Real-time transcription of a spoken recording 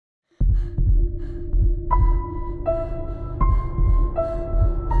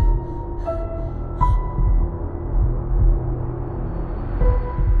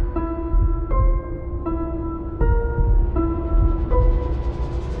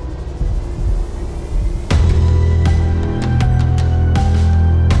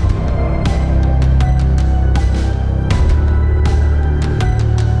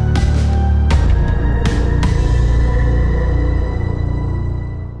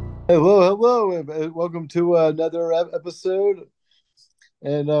Hello, hello, and welcome to another episode.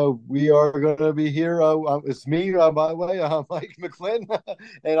 And we are going to be here. It's me, by the way. I'm Mike McClin,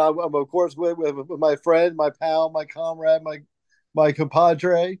 and I'm of course with my friend, my pal, my comrade, my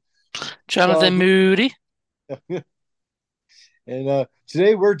compadre. Jonathan Moody. And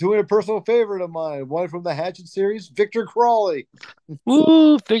today we're doing a personal favorite of mine, one from the Hatchet series, Victor Crawley.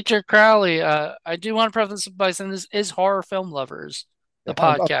 Woo, Victor Crowley. I do want to preface by saying this is Horror Film Lovers, the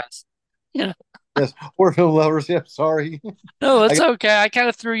podcast. You know, Yes, horror film lovers. Yeah, sorry. no, I it's got, okay. I kind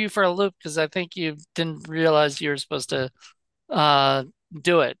of threw you for a loop because I think you didn't realize you were supposed to uh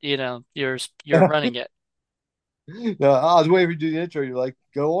do it. You're running it. no, I was waiting for you to do the intro. You're like,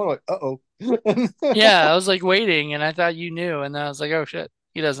 go on. I'm like, uh-oh. Yeah, I was like waiting, and I thought you knew, and then I was like, oh shit,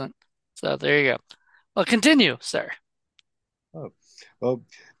 he doesn't. So there you go. Well, continue, sir. Oh, well,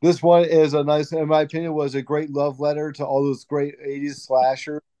 this one is a nice, in my opinion, was a great love letter to all those great 80s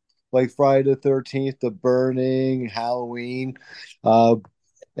slashers like Friday the 13th, The Burning, Halloween. Uh,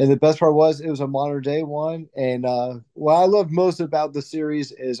 and the best part was it was a modern day one. And what I love most about the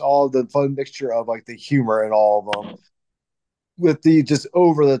series is all the fun mixture of like the humor in all of them with the just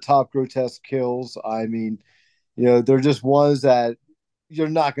over the top grotesque kills. I mean, they're just ones that you're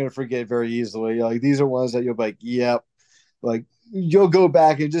not going to forget very easily. Like these are ones that you'll be like, yep, like you'll go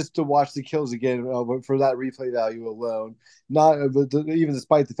back and just to watch the kills again for that replay value alone. Not but even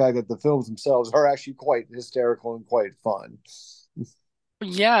despite the fact that the films themselves are actually quite hysterical and quite fun.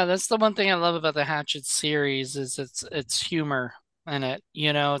 Yeah, that's the one thing I love about the Hatchet series is its humor in it.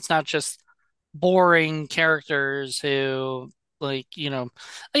 It's not just boring characters who like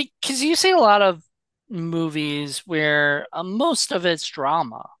because you see a lot of movies where most of it's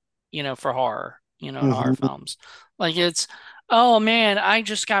drama, for horror, in horror Mhm. films. Like it's, oh man, I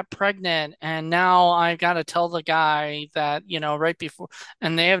just got pregnant and now I gotta tell the guy that, right before,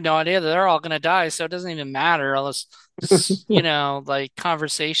 and they have no idea that they're all gonna die, so it doesn't even matter unless, like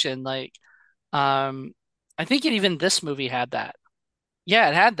conversation, like, um, I think even this movie had that. Yeah,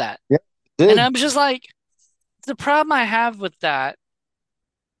 it had that. Yeah, And it I'm just like, the problem I have with that,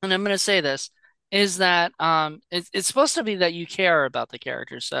 and I'm going to say this, is that it's supposed to be that you care about the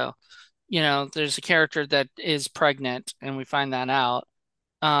character. So, there's a character that is pregnant, and we find that out.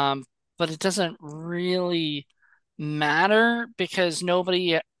 Um, but it doesn't really matter because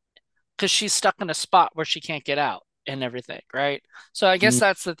she's stuck in a spot where she can't get out and everything, right? So I guess did.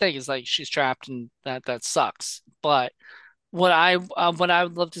 that's the thing is like she's trapped, and that sucks. But what I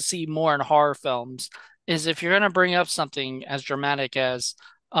would love to see more in horror films is if you're gonna bring up something as dramatic as,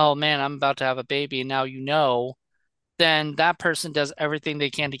 oh man, I'm about to have a baby, and now then that person does everything they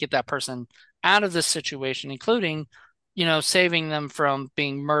can to get that person out of this situation, including, saving them from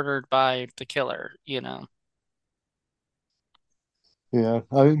being murdered by the killer. Yeah,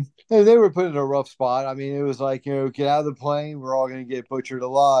 I mean, they were put in a rough spot. I mean, it was like, get out of the plane. We're all going to get butchered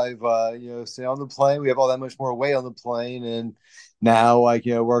alive. Stay on the plane. We have all that much more weight on the plane. And now, like,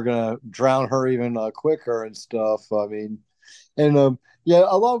 we're going to drown her even quicker and stuff. I mean, and yeah,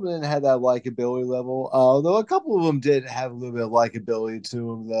 a lot of them didn't have that likability level. Though a couple of them did have a little bit of likability to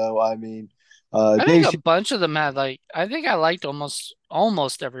them, though. I mean, I think Dave, a bunch of them had like I think I liked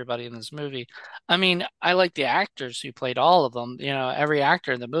almost everybody in this movie. I mean, I like the actors who played all of them, every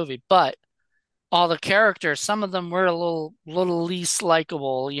actor in the movie, but all the characters, some of them were a little least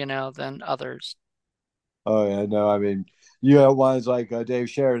likable, than others. oh yeah, no, I mean, you have ones like Dave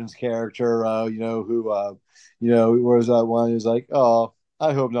Sheridan's character, where's that one who's like, oh,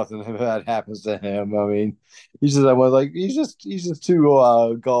 I hope nothing bad happens to him. I mean, he's just that one like he's just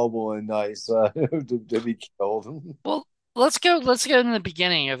too gullible and nice to be killed. Well, let's go in the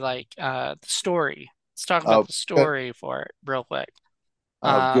beginning of like the story. Let's talk about Oh, the story for it real quick.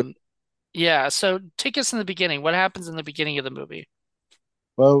 good. Um yeah, so take us in the beginning. What happens in the beginning of the movie?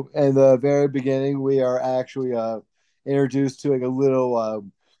 Well, in the very beginning, we are actually introduced to like a little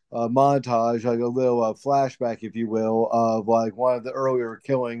montage, like a little flashback, if you will, of like one of the earlier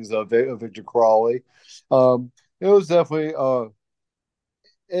killings of Victor Crawley. It was definitely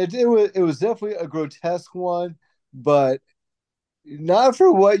it was definitely a grotesque one, but not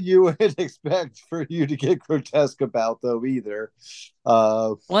for what you would expect for you to get grotesque about, though, either.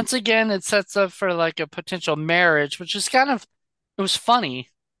 Uh, Once again, it sets up for like a potential marriage, which is it was funny.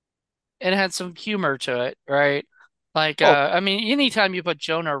 It had some humor to it, right? Like, oh, I mean, anytime you put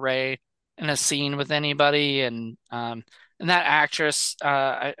Jonah Ray in a scene with anybody, and that actress,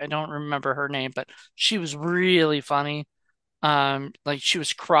 I don't remember her name, but she was really funny. Like she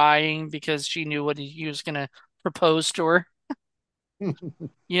was crying because she knew what he was gonna propose to her,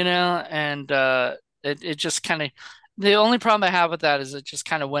 and it just kind of, The only problem I have with that is it just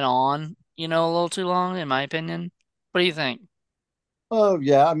kind of went on, a little too long, in my opinion. What do you think? Oh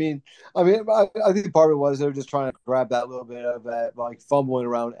yeah, I think part of it was they were just trying to grab that little bit of that, like fumbling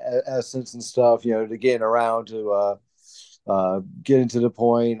around essence and stuff, to get around to getting to the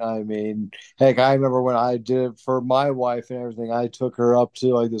point. I mean, heck, I remember when I did it for my wife and everything. I took her up to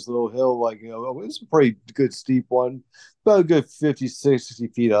like this little hill, like it was a pretty good steep one, about a good 50, 60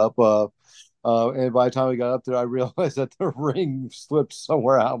 feet up. And by the time we got up there, I realized that the ring slipped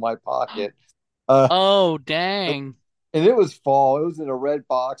somewhere out of my pocket. Uh, Oh, dang. and it was fall. It was in a red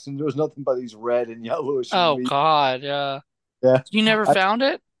box, and there was nothing but these red and yellowish and Oh weeds. God, yeah. Yeah, You never I, found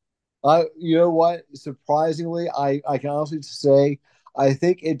it? you know what? Surprisingly, I can honestly say, I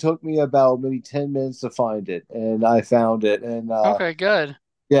think it took me about maybe 10 minutes to find it, and I found it. And Okay, good.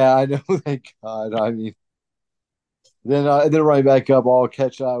 yeah, I know. Thank God. I mean, then running back up, all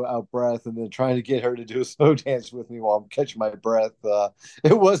catch out breath, and then trying to get her to do a slow dance with me while I'm catching my breath.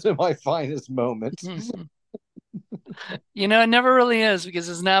 It wasn't my finest moment. It never really is because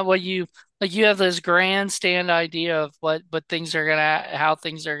it's not what you like. You have this grandstand idea of what things are gonna how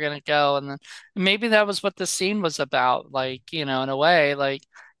things are gonna go, and then maybe that was what the scene was about. Like, in a way, like,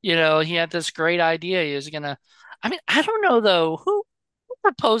 he had this great idea. He was gonna. I mean, I don't know though. Who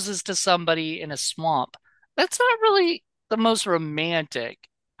proposes to somebody in a swamp? That's not really the most romantic.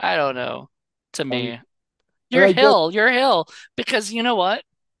 I don't know. To I mean, me, and you're I guess Hill, you're Hill, because you know what?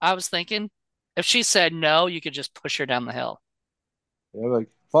 I was thinking, if she said no, you could just push her down the hill. like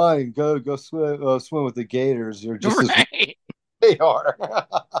fine, go swim with the gators. You're just as Right. they are.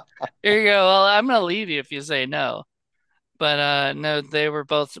 Here you go. Well, I'm gonna leave you if you say no. But no, they were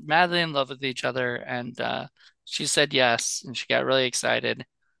both madly in love with each other, and she said yes, and she got really excited.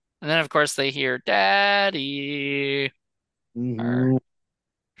 And then of course they hear Daddy, our Hmm.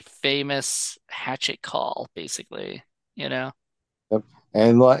 famous hatchet call, basically, you know. Yep.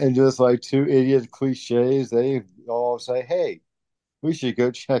 And just like two idiot cliches, they all say, "Hey, we should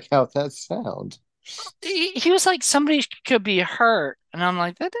go check out that sound." He was like somebody could be hurt, and I'm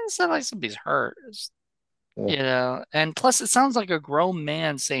like, that doesn't sound like somebody's hurt. Yeah. And plus it sounds like a grown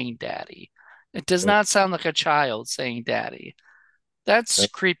man saying daddy. It does Yep. not sound like a child saying daddy. That's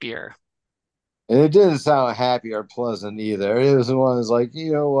Yep. creepier. And it didn't sound happy or pleasant either. It was one that's like,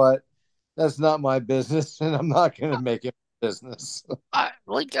 you know what? That's not my business, and I'm not going to make it business. I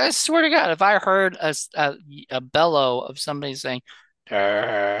swear to God, if I heard a bellow of somebody saying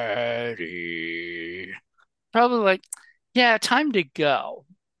daddy, probably like, yeah, time to go.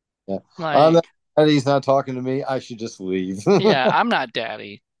 Yeah. I'm not, Like, he's not talking to me. I should just leave. yeah, I'm not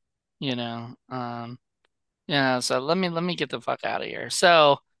daddy, you know. So let me get the fuck out of here.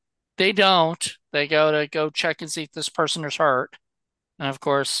 So they don't. They go check and see if this person is hurt. And of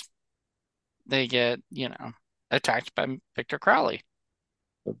course, they get, attacked by Victor Crowley.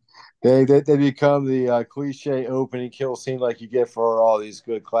 They become the cliche opening kill scene like you get for all these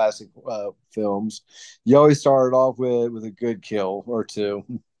good classic films. You always start off with a good kill or two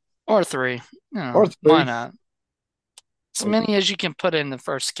Or three. or Why three. not? As Like, many as you can put in the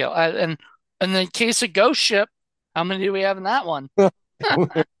first kill. And in the case of Ghost Ship, how many do we have in that one?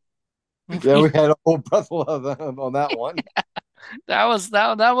 yeah, we had a whole breath of them on that one. That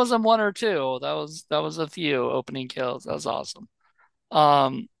wasn't one or two. That was a few opening kills. That was awesome.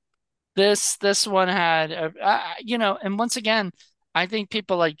 Um, this one had, and once again, I think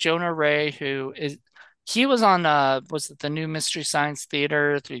people like Jonah Ray, he was on, was it the new Mystery Science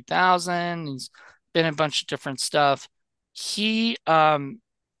Theater 3000? He's been in a bunch of different stuff. He, I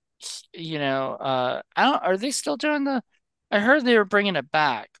don't, are they still doing I heard they were bringing it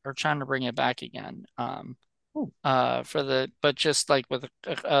back or trying to bring it back again. Oh, But just like with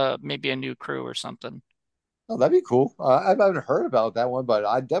maybe a new crew or something. oh, that'd be cool. I haven't heard about that one, but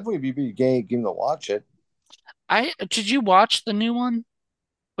I'd definitely be game to watch it. Did you watch the new one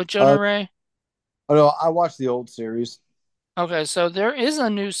with Jonah Uh, Ray? oh no, I watched the old series. Okay, so there is a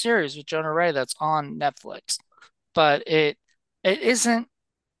new series with Jonah Ray that's on Netflix, but it isn't.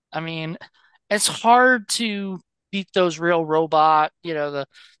 I mean, it's hard to beat those real robot,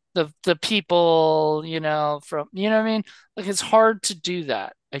 the people, from, what I mean? Like it's hard to do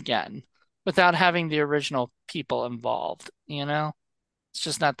that again without having the original people involved. It's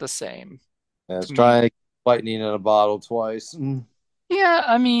just not the same Yeah, to it's me. trying to get lightning in a bottle twice. Mm. Yeah,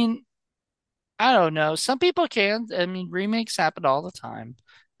 I mean, I don't know. Some people can. I mean, remakes happen all the time,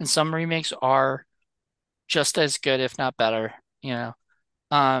 and some remakes are just as good, if not better, you know.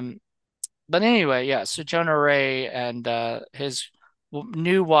 Um, but anyway, yeah, so Jonah Ray and his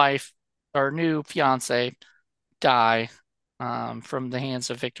new wife or new fiance die from the hands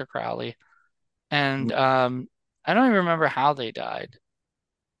of Victor Crowley. And I don't even remember how they died.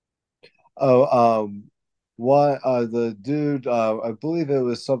 Oh, what the dude? I believe it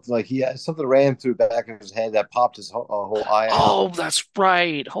was something like he had something ran through the back of his head that popped his whole eye out. Oh, that's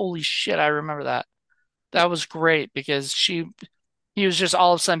right. Holy shit, I remember that. That was great because he was just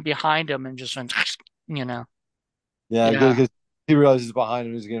all of a sudden behind him and just went, you know. Yeah, Yeah. because he realizes behind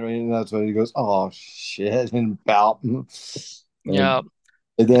him he's getting ready, and that's when he goes, "Oh shit!" and bow. Yeah.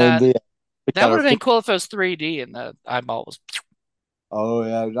 And then That the that got would her have been foot. cool if it was 3D and the eyeball was. Oh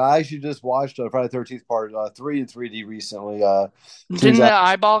yeah, I actually just watched Friday the 13th part three in 3D recently. Turns Didn't the out,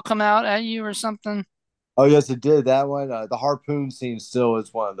 eyeball come out at you or something? oh yes, it did that one. The harpoon scene still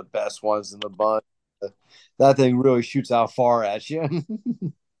is one of the best ones in the bunch. That thing really shoots out far at you.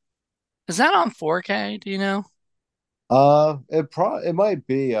 Is that on 4K? Do you know? It might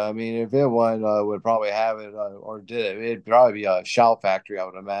be. I mean, if anyone would probably have it or did it, it'd probably be a Shout Factory, I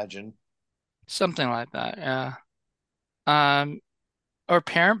would imagine. Something like that. Yeah. Um, or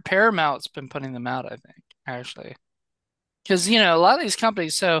Paramount's been putting them out, I think, actually. Because, a lot of these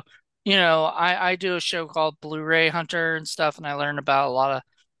companies, so, I do a show called Blu-ray Hunter and stuff, and I learn about a lot of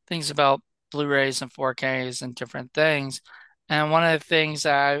things about Blu-rays and 4Ks and different things. And one of the things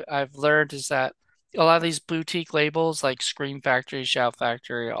that I've learned is that a lot of these boutique labels like Scream Factory, Shout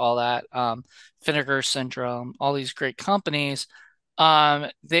Factory, all that, Vinegar Syndrome, all these great companies,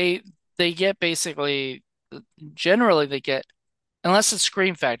 they get basically, generally they get, unless it's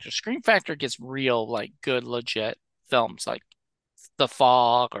Scream Factor gets real, like good, legit films like The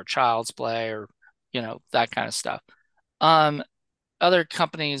Fog or Child's Play or that kind of stuff. Um, Other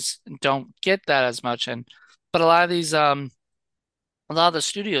companies don't get that as much, and but a lot of the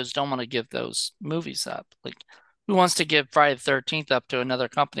studios don't want to give those movies up. Like, who wants to give Friday the 13th up to another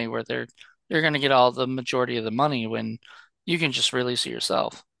company where they're going to get all the majority of the money when you can just release it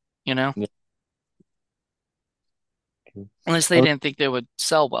yourself, you know? Yeah. Unless they I didn't think they would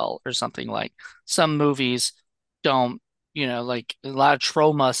sell well or something. Like some movies don't, like a lot of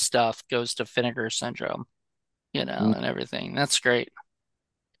trauma stuff goes to Vinegar Syndrome, mean, and everything. That's great.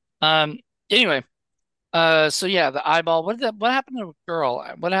 Um, anyway, so yeah, the eyeball. What happened to the girl?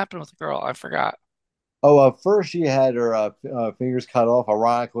 What happened with the girl? I forgot. oh, first she had her fingers cut off.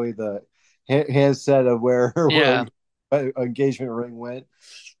 Ironically, the handset of where her Yeah. engagement ring went.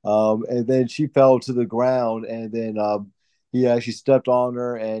 And then she fell to the ground, and then he actually stepped on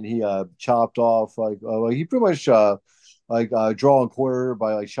her, and he chopped off like he pretty much draw and quarter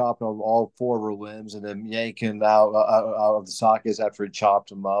by like chopping off all four of her limbs, and then yanking out of the sockets after he chopped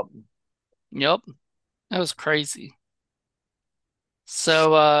them up. Yep. That was crazy.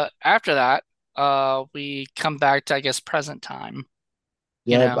 So after that, we come back to I guess present time,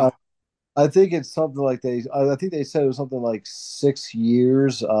 you Yeah, know. I think it's something like I think they said it was something like 6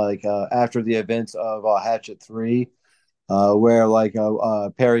 years, after the events of Hatchet 3,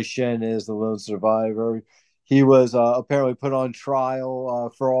 where Perry Shen is the lone survivor. He was apparently put on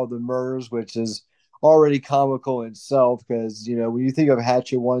trial for all the murders, which is already comical in itself because when you think of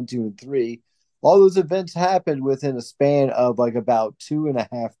Hatchet 1, 2, and 3, all those events happened within a span of like about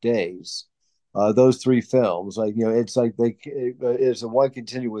 2.5 days. Those three films, it's like it's a one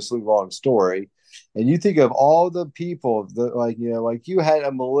continuously long story, and you think of all the people that like you had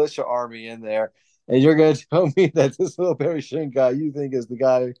a militia army in there, and you're going to tell me that this little Barry Sheen guy you think is the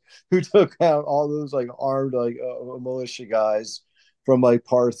guy who took out all those like armed militia guys from like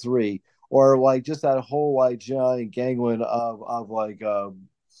part three, or like just that whole like giant gangland of like of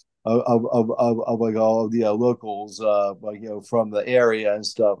like all of the locals from the area and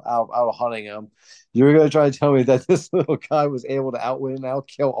stuff out hunting them. You're going to try to tell me that this little guy was able to outwit and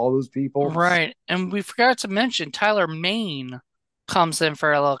outkill all those people? Right. And we forgot to mention Tyler Mane comes in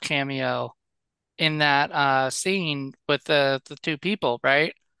for a little cameo in that scene with the two people,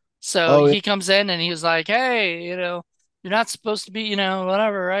 right? So Oh, yeah. he comes in and he's like, "Hey, you're not supposed to be,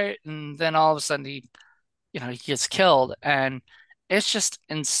 whatever, right?" And then all of a sudden he gets killed, and it's just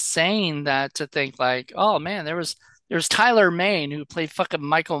insane that to think like, "Oh man, there's Tyler Mane who played fucking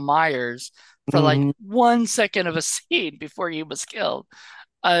Michael Myers for like Mhm. 1 second of a scene before he was killed."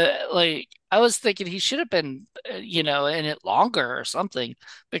 Like I was thinking he should have been, in it longer or something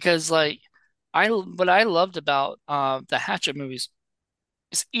because like what I loved about the Hatchet movies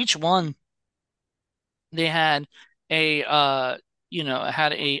is each one they had a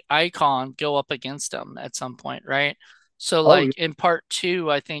had a icon go up against them at some point, right? So Oh, yeah. like in part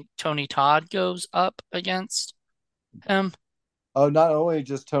two, I think Tony Todd goes up against him. Oh, not only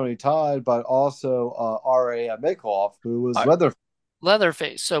just Tony Todd, but also R.A. Mickoff, who was Uh, Leather.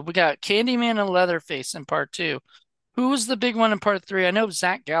 Leatherface. So we got Candyman and Leatherface in part two. Who was the big one in part three? I know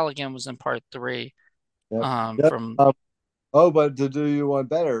Zach Galligan was in part three. Yep. Yep. From Oh, but to do you one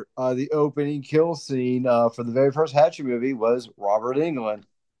better, the opening kill scene for the very first Hatchet movie was Robert Englund.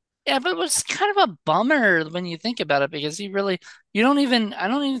 Yeah, but it was kind of a bummer when you think about it because he really, I don't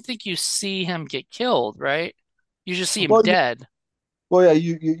even think you see him get killed, right? You just see him Well, dead. well, yeah,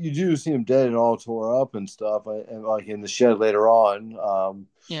 you do see him dead and all tore up and stuff, and like in the shed later on.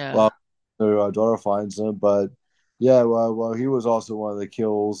 Yeah. Well, their daughter finds him, but yeah, well, he was also one of the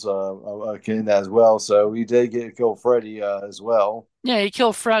kills in that as well. So he did get kill Freddy as well. Yeah, he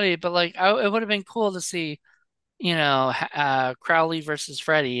killed Freddy, but like, it would have been cool to see, Crowley versus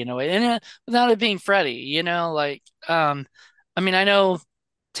Freddy in a way, and without it being Freddy, I mean, I know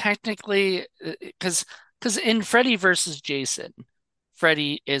technically, because in Freddy versus Jason,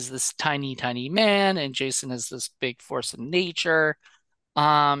 Freddy is this tiny, tiny man, and Jason is this big force of nature.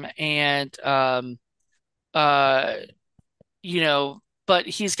 And uh, but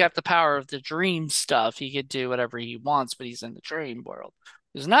he's got the power of the dream stuff. He could do whatever he wants, but he's in the dream world.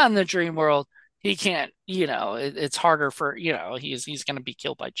 He's not in the dream world. He can't, it's harder for, he's going to be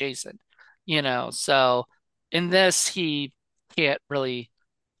killed by Jason, So in this, he can't really,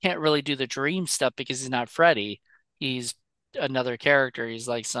 can't really do the dream stuff because he's not Freddy. He's another character. He's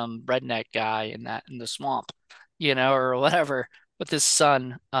like some redneck guy in the swamp, or whatever, with his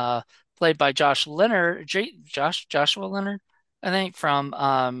son, played by Joshua Leonard. I think from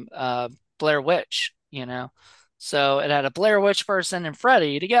Blair Witch, So it had a Blair Witch person and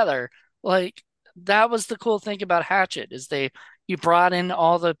Freddy together. Like that was the cool thing about Hatchet is you brought in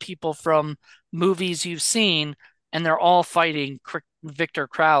all the people from movies you've seen and they're all fighting Victor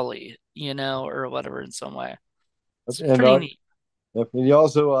Crowley, or whatever in some way. It's And pretty neat. yep, and he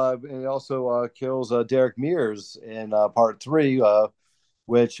also kills Derek Mears in part three,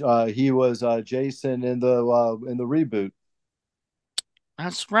 which he was Jason in the reboot.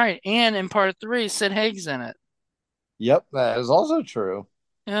 That's right. And in part three, Sid Haig's in it. Yep, that is also true.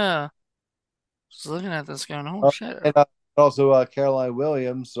 Yeah. Just looking at this going, oh Uh, shit. and also Caroline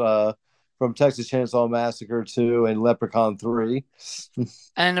Williams from Texas Chainsaw Massacre 2 and Leprechaun 3.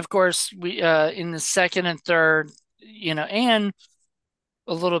 And of course, we in the second and third, and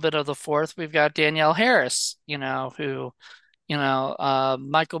a little bit of the fourth, we've got Danielle Harris, who,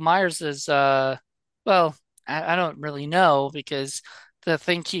 Michael Myers is well, I don't really know because the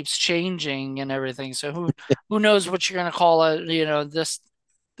thing keeps changing and everything. So who knows what you're gonna call it,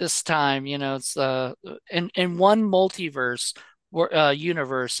 this time, it's in one multiverse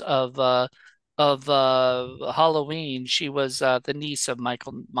universe of Halloween, she was the niece of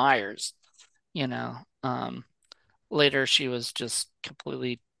Michael Myers, you know. Later she was just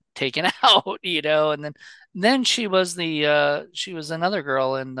completely taken out, and then she was another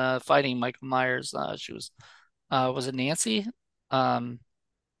girl in fighting Michael Myers. She was it Nancy? Um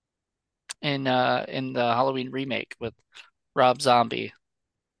in the Halloween remake with Rob Zombie.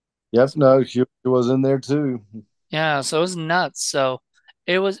 Yep, no, she was in there too. Yeah, so it was nuts. So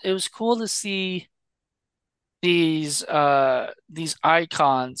it was cool to see these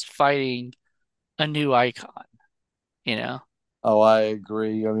icons fighting a new icon, you know? Oh, I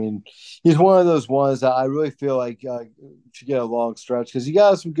agree. I mean, he's one of those ones that I really feel like should get a long stretch because you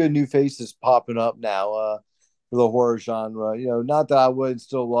got some good new faces popping up now for the horror genre. Not that I wouldn't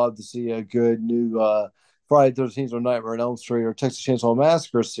still love to see a good new Friday the 13th or Nightmare on Elm Street or Texas Chainsaw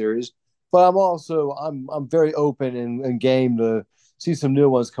Massacre series, but I'm very open and game to see some new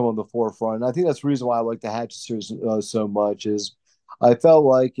ones come on the forefront. And I think that's the reason why I like the Hatchet series so much is I felt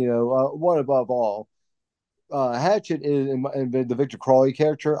like one above all Hatchet in the Victor Crowley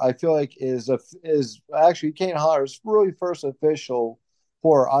character, I feel like is actually Kane Hodder's really first official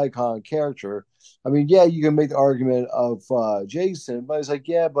horror icon character. I mean, yeah, you can make the argument of Jason, but it's like,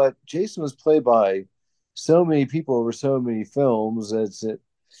 yeah, but Jason was played by so many people over so many films. It's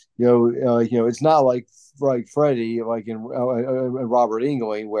not like Freddy, like in Robert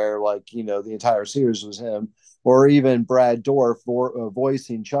England, where the entire series was him, or even Brad Dourif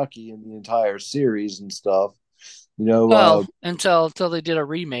voicing Chucky in the entire series and stuff. You know, Well, until they did a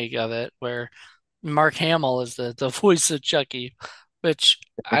remake of it where Mark Hamill is the voice of Chucky, which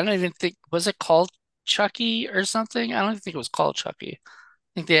I don't even think was it called Chucky or something? I don't think it was called Chucky. I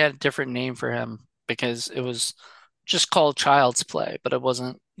think they had a different name for him because it was just called Child's Play, but it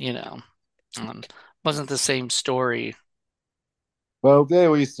wasn't, um, wasn't the same story. well, they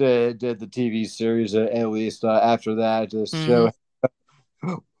at least did the TV series at least after that to Hmm. show.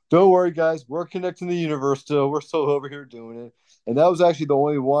 Don't worry, guys. We're connecting the universe still. We're still over here doing it. And that was actually the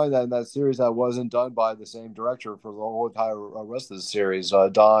only one that in that series that wasn't done by the same director for the whole entire rest of the series,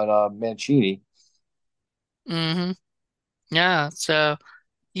 Don Mancini. Hmm. Yeah. So.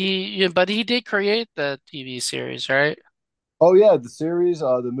 but he did create the TV series, right? Oh yeah, the series,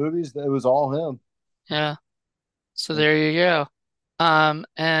 the movies, it was all him. Yeah. So there you go.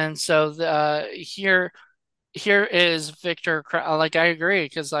 And so here is like I agree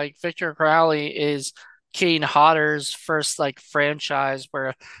because like Victor Crowley is Kane Hodder's first like franchise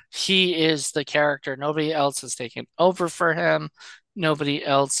where he is the character. Nobody else has taken over for him. Nobody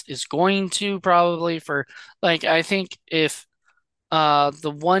else is going to probably for like I think if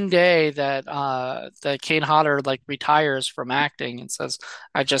the one day that Kane Hodder like retires from acting and says,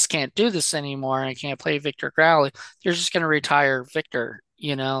 I just can't do this anymore, I can't play Victor Crowley, they're just gonna retire Victor,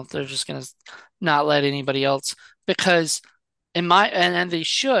 you know, they're just gonna not let anybody else because and they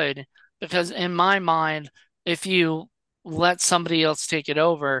should, because in my mind, if you let somebody else take it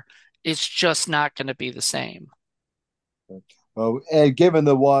over, it's just not gonna be the same. And given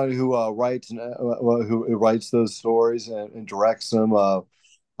the one who writes who writes those stories and directs them,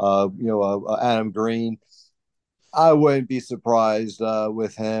 Adam Green, I wouldn't be surprised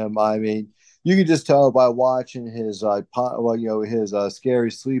with him. I mean, you can just tell by watching his his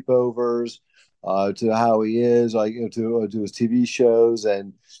scary sleepovers, to how he is, like to his TV shows,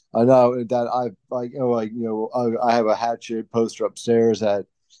 and I know that I have a Hatchet poster upstairs that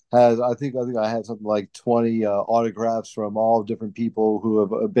has I think I have something like 20 autographs from all different people who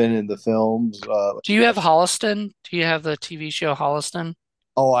have been in the films. Do you have Holliston? Do you have the TV show Holliston?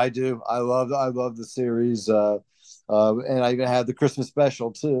 Oh, I do. I love the series. And I even had the Christmas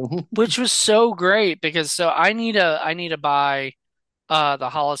special too. Which was so great because so I need to buy the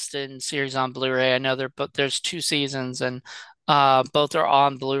Holliston series on Blu-ray. I know there's two seasons and both are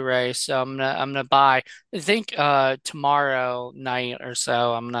on Blu-ray, so I'm gonna buy I think tomorrow night or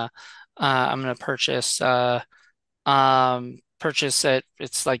so I'm gonna purchase it.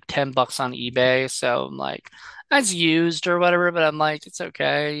 It's like $10 on eBay, so I'm like that's used or whatever, but I'm like it's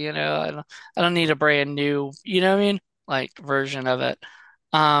okay, you know. I don't need a brand new, you know what I mean? Like version of it.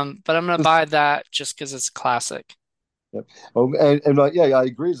 But I'm gonna buy that just because it's a classic. Yep. And yeah, I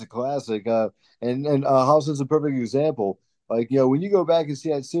agree. It's a classic. And House is a perfect example. Like, when you go back and see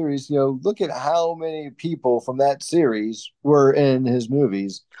that series, look at how many people from that series were in his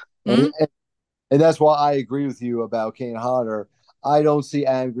movies. And, Hmm. and that's why I agree with you about Kane Hodder. I don't see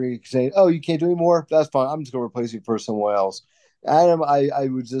Adam Green saying, "Oh, you can't do anymore. That's fine. I'm just going to replace you for someone else." Adam, I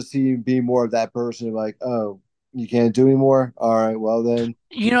would just see him being more of that person, like, "Oh, you can't do anymore. All right, well then,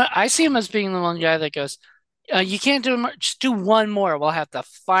 You know, I see him as being the one guy that goes, you can't do more, just do one more. We'll have the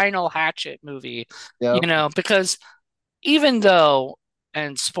final Hatchet movie, yeah." because even though,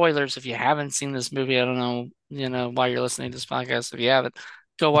 and spoilers if you haven't seen this movie, I don't know, why you're listening to this podcast. If you haven't,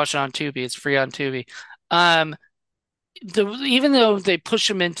 go watch it on Tubi. It's free on Tubi. Um, even though they push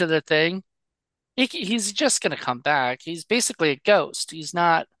him into the thing, he's just gonna come back. He's basically a ghost. He's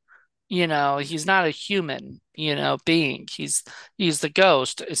not a human, being. He's the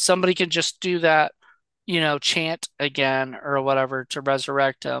ghost. If somebody can just do that, chant again or whatever to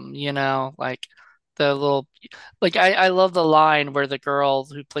resurrect him, like the little like I love the line where the girl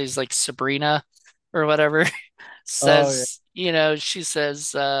who plays like Sabrina or whatever Oh yeah. says, she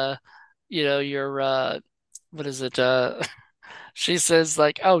says, you're what is it? She says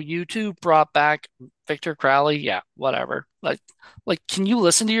like, "Oh, you two brought back Victor Crowley." Yeah, whatever. Like, can you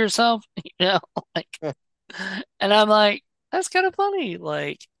listen to yourself? You know, like, and I'm like, that's kind of funny.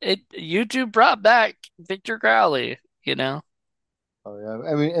 Like, you two brought back Victor Crowley. You know? Oh yeah,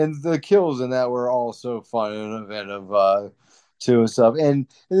 I mean, and the kills in that were all so fun and inventive, too and stuff. And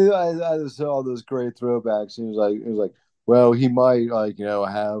I saw all those great throwbacks. It was like, well, he might like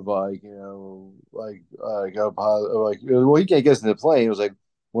have like a like well, he can't get in the plane. It was like,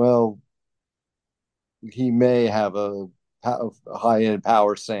 well, he may have a high end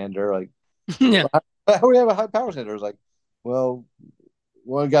power sander. Like, Yeah, how do we have a high power sander? It was like, well,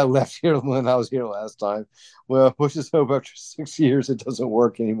 one guy left here when I was here last time. Well, let's just hope after 6 years it doesn't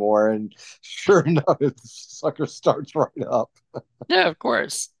work anymore. And sure enough, the sucker starts right up. yeah, of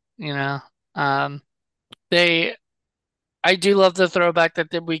course. You know, um, they. I do love the throwback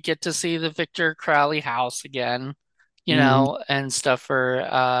that we get to see the Victor Crowley house again. Mm-hmm. And stuff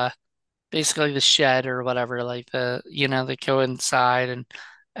for basically the shed or whatever, like they go inside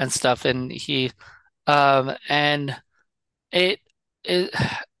and stuff, and and it it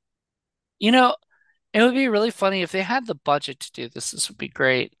you know it would be really funny if they had the budget to do this. This would be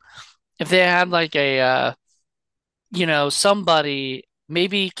great if they had like a somebody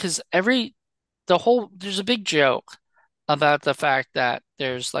maybe because there's a big joke about the fact that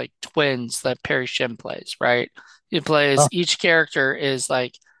there's like twins that Perry Shim plays, right? He plays Oh, each character is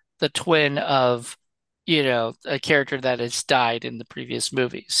like the twin of, a character that has died in the previous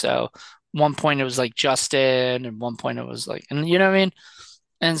movie. So one point it was like Justin, and one point it was like, and you know what I mean?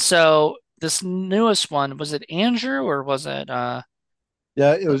 And so this newest one, was it Andrew or was it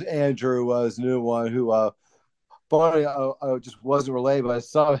Yeah, it was Andrew was the new one who funny just wasn't related, but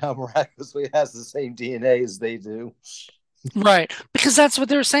somehow miraculously has the same DNA as they do. right? Because that's what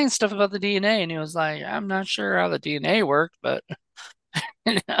they were saying, stuff about the DNA, and he was like, I'm not sure how the DNA worked, but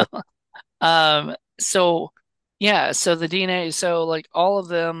you know. So yeah, so the DNA, so like all of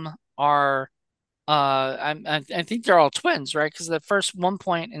them are I think they're all twins, right? Because the first one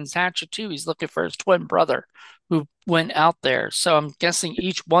point in Hatchet 2, he's looking for his twin brother who went out there. So I'm guessing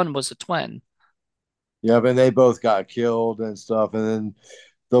each one was a twin. Yeah, but they both got killed and stuff. And then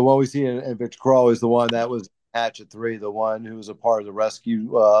the one we see in Victor Crowley is the one that was Hatchet 3, the one who was a part of the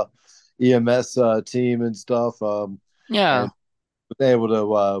rescue EMS team and stuff. And Yeah. was able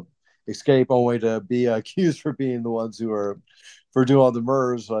to escape only to be accused for being the ones who are for doing all the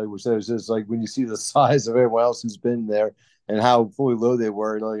murders. Like which is just like when you see the size of everyone else who's been there and how fully loaded they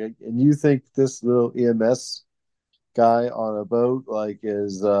were, like, and you think this little EMS guy on a boat like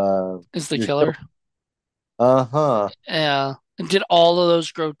is Is the your killer. uh-huh. Yeah. And did all of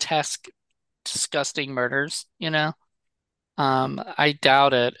those grotesque, disgusting murders, I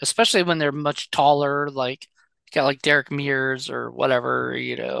doubt it, especially when they're much taller, like got like Derek Mears or whatever,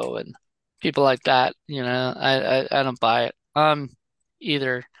 and people like that, I don't buy it.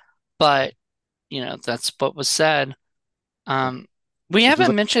 Either. But, that's what was said. Um, we It's just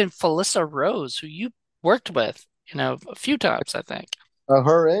haven't mentioned Felissa Rose, who you worked with, a few times, I think.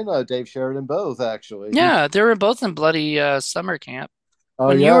 her and Dave Sheridan both actually. Yeah, they were both in Bloody Summer Camp. Oh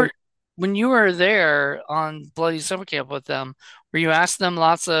When you yeah. were when you were there on Bloody Summer Camp with them, were you asking them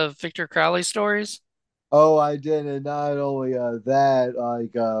lots of Victor Crowley stories? Oh, I did, and not only that,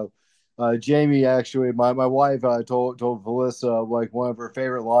 like Jamie actually, my wife told Felissa like one of her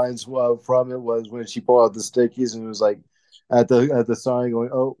favorite lines from it was when she pulled out the stickies and it was like at the sign going,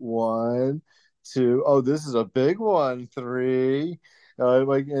 oh, one, two, oh, this is a big one, three,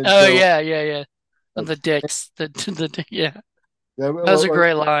 like and Oh so yeah, yeah, yeah. uh, On the dicks, yeah, yeah, that was a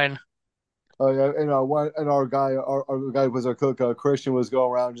great line. yeah, and our guy who was our cook, Christian was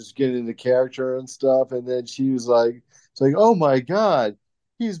going around just getting into character and stuff, and then she was like, "It's like, oh my god,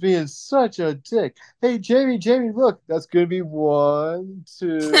 he's being such a dick." Hey, Jamie, look, that's gonna be one,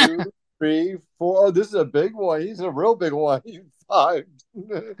 two, three, four. Oh, this is a big one. He's a real big one. He's five.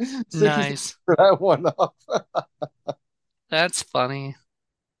 Sticky's Nice. for that one up. That's funny.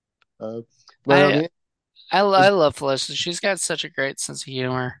 Uh, but I I mean, I love Felicity. She's got such a great sense of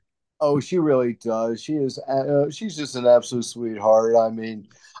humor. oh, she really does. She's just an absolute sweetheart. I mean,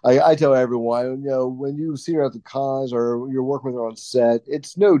 I tell everyone, when you see her at the cons or you're working with her on set,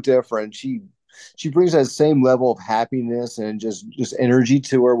 it's no different. She brings that same level of happiness and just energy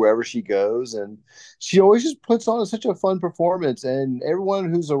to her wherever she goes, and she always just puts on such a fun performance, and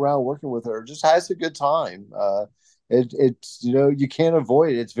everyone who's around working with her just has a good time. It's you can't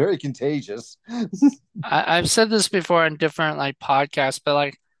avoid it. It's very contagious. I've said this before on different like podcasts, but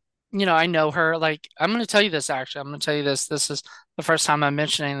like I know her. Like, I'm going to tell you this actually. I'm going to tell you this. This is the first time I'm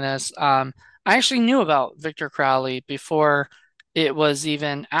mentioning this. I actually knew about Victor Crowley before it was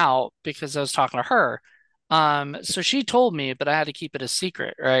even out because I was talking to her. So she told me, but I had to keep it a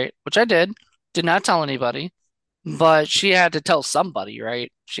secret, right? Which I did. Did not tell anybody, but she had to tell somebody,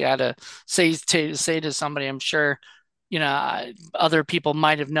 right? She had to say to somebody. I'm sure, other people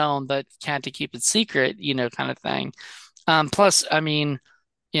might have known, but had to keep it secret, kind of thing. Plus,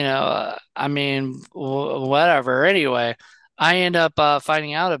 whatever. Anyway, I end up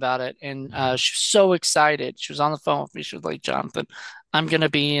finding out about it, and she was so excited. She was on the phone with me. She was like, "Jonathan, I'm gonna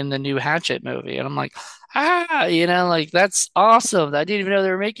be in the new Hatchet movie," and I'm like, like that's awesome. I didn't even know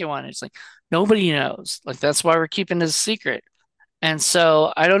they were making one. It's like nobody knows. Like that's why we're keeping this a secret. And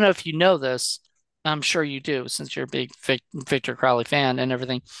so I don't know if you know this. I'm sure you do, since you're a big Victor Crowley fan and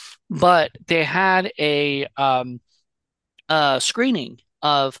everything. But they had a screening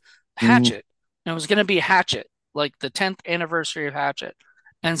of Mhm. Hatchet. And it was going to be Hatchet, like the 10th anniversary of Hatchet.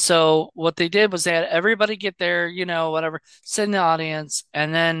 And so what they did was they had everybody get there, whatever, sit in the audience,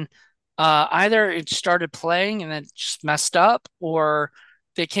 and then either it started playing and then just messed up, or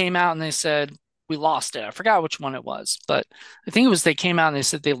they came out and they said, we lost it. I forgot which one it was, but I think it was they came out and they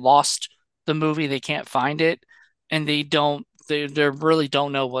said they lost the movie, they can't find it, and they really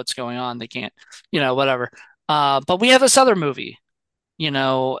don't know what's going on. They can't, whatever. But we have this other movie,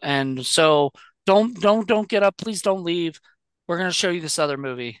 and so don't get up. Please don't leave. We're gonna show you this other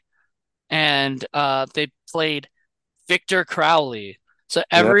movie. And they played Victor Crowley. So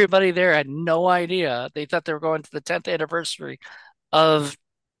Yeah. everybody there had no idea. They thought they were going to the 10th anniversary of,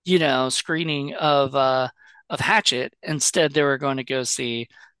 screening of Hatchet. Instead, they were going to go see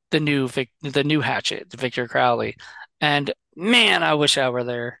the new Hatchet, the Victor Crowley. And man, I wish I were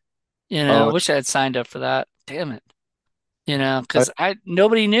there. I Oh, wish I had signed up for that. Damn it. I, Because I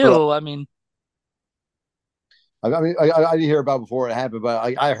nobody knew. I mean, I didn't hear about it before it happened,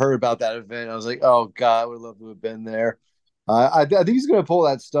 but I heard about that event. I was like, oh God, I would love to have been there. I think he's gonna pull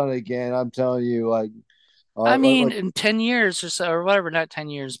that stunt again. I'm telling you, I mean, like in 10 years or so, or whatever, not 10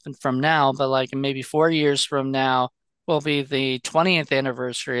 years from now, but like maybe 4 years from now will be the 20th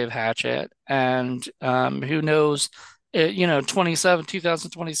anniversary of Hatchet. And who knows,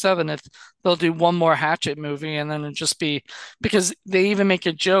 2027, if they'll do one more Hatchet movie and then it'll just be because they even make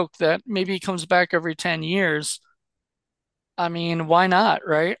a joke that maybe he comes back every 10 years. I mean, why not,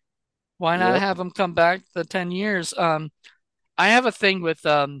 right? Why not yeah. have him come back the 10 years? I have a thing with,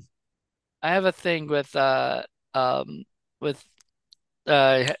 I have a thing um, with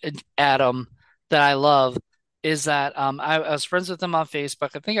uh Adam that I love is that I was friends with him on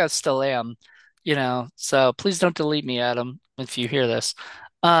Facebook. I think I still am, so please don't delete me, Adam, if you hear this.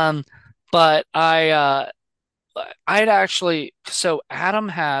 Um, but I'd actually so Adam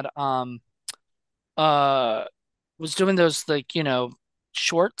had uh was doing those like,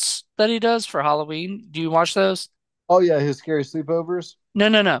 shorts that he does for Halloween. Do you watch those? Oh yeah, his scary sleepovers. No,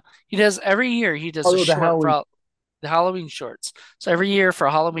 no, no. He does every year he does a Oh, the short Halloween. for the Halloween shorts. So every year for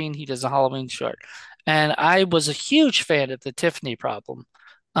Halloween, he does a Halloween short. And I was a huge fan of the Tiffany problem.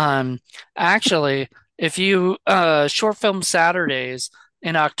 Um, actually, if you short film Saturdays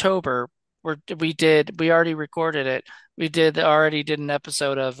in October, we already recorded it. Already did an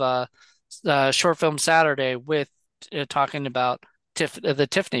episode of short film Saturday with talking about the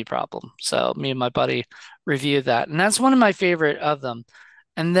Tiffany problem. So me and my buddy reviewed that, and that's one of my favorite of them.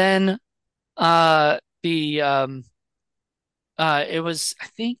 And then the it was, I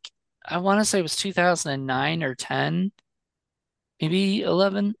think, I want to say it was 2009 or 10, maybe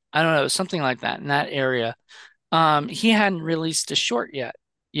 11. I don't know, something like that in that area. He hadn't released a short yet,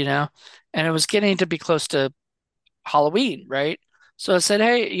 you know, and it was getting to be close to Halloween, right? So I said,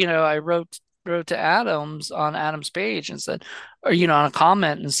 hey, I wrote to Adams on Adam's page and said, or on a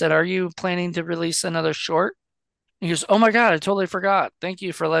comment and said, are you planning to release another short? And he goes, oh my God, I totally forgot. Thank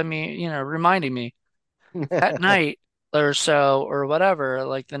you for letting me, reminding me. That night or so or whatever,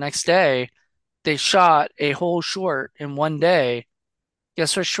 like the next day, they shot a whole short in one day.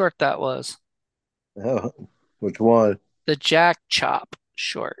 Guess what short that was? Oh, which one? The Jack Chop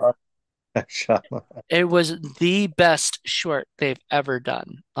short. Uh, It was the best short they've ever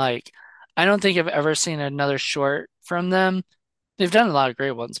done. Like, I don't think I've ever seen another short from them. They've done a lot of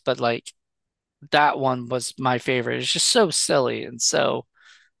great ones, but like that one was my favorite. It's just so silly and so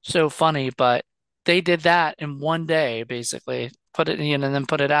funny, but they did that in one day, basically. Put it in and then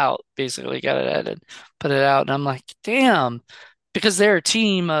put it out, basically, got it edited, put it out. And I'm like, damn, because they're a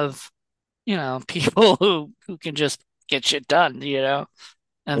team of, people who can just get shit done,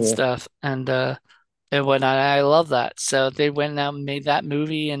 and yeah. stuff. And whatnot. I love that. So they went out and made that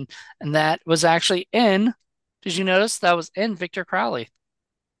movie, and that was actually in, did you notice that was in Victor Crowley?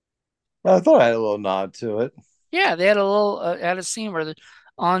 I thought I had a little nod to it. Yeah, they had a scene where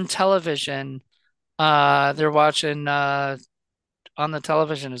on television, they're watching on the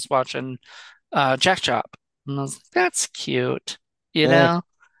television is watching Jack Chop. And I was like, that's cute, you Eh. know?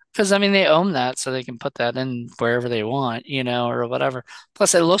 Because I mean they own that so they can put that in wherever they want, or whatever.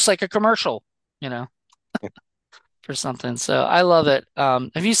 Plus it looks like a commercial, you know, for something. So I love it.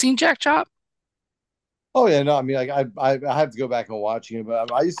 Have you seen Jack Chop? Oh yeah, no, I mean, like I have to go back and watching it,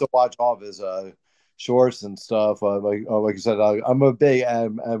 but I used to watch all of his shorts and stuff. Like you said, I'm a big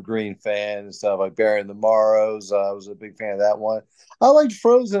Adam Green fan and stuff. Like Barry and the Morrows, I was a big fan of that one. I liked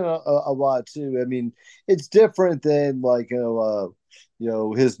Frozen a lot too. I mean, it's different than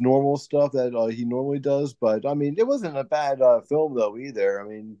his normal stuff that he normally does, but I mean, it wasn't a bad film though either. I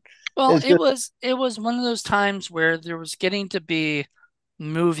mean, Well, it's just it was one of those times where there was getting to be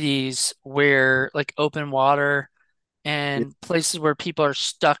movies where like open water and places where people are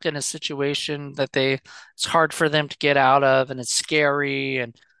stuck in a situation that it's hard for them to get out of and it's scary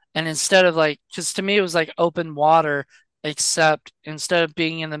and instead of like because to me it was like open water except instead of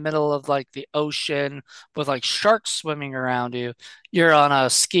being in the middle of like the ocean with like sharks swimming around you, you're on a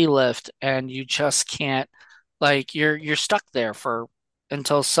ski lift and you just can't like you're stuck there for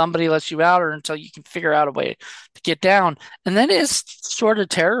until somebody lets you out or until you can figure out a way to get down. And then it's sort of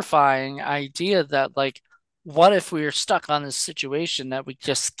terrifying idea that like what if we are stuck on this situation that we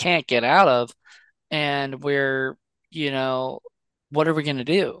just can't get out of and we're, you know, what are we gonna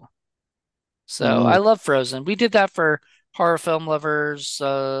do? So Mm, I love Frozen. We did that for Horror Film Lovers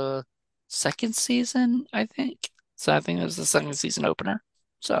second season, I think. So I think it was the second season opener.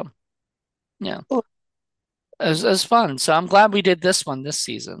 So yeah, oh, it was fun. So I'm glad we did this one this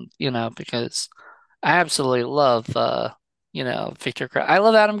season, because I absolutely love Victor I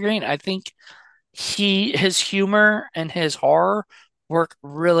love Adam Green. I think his humor and his horror work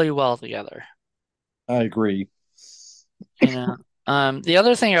really well together. I agree. You know. The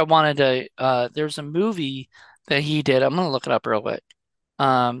other thing I wanted to there's a movie that he did. I'm gonna look it up real quick.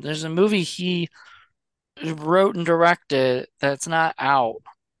 There's a movie he wrote and directed that's not out,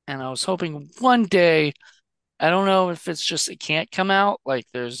 and I was hoping one day, I don't know if it's just it can't come out, like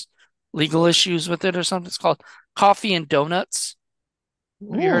there's legal issues with it or something. It's called Coffee and Donuts.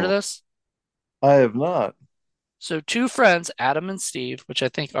 Have you heard of Oh, this? I have not. So two friends, Adam and Steve, which I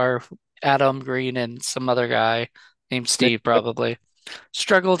think are Adam Green and some other guy named Steve probably,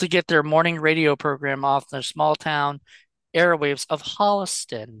 struggle to get their morning radio program off their small town airwaves of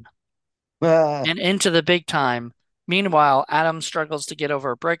Holliston Ah, and into the big time. Meanwhile, Adam struggles to get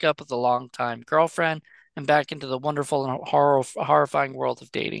over a breakup with a longtime girlfriend and back into the wonderful and horrifying world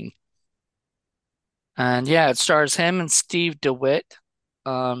of dating. And yeah, it stars him and Steve DeWitt.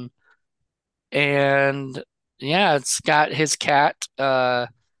 Um, and yeah, it's got his cat that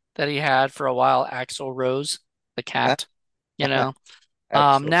he had for a while, Axel Rose, the cat, you know. Axel.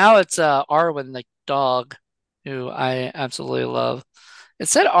 Now it's Arwen, the dog, who I absolutely love. It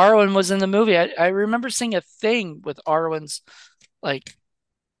said Arwen was in the movie. I remember seeing a thing with Arwen's like,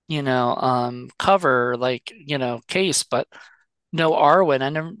 cover, like, case, but no Arwen.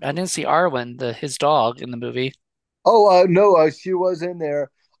 I didn't see Arwen, his dog in the movie. Oh, no, she was in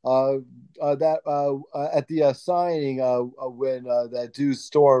there. Uh, that at the signing, when that dude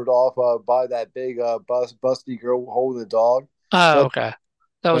stormed off by that big busty girl holding the dog. Oh, That okay.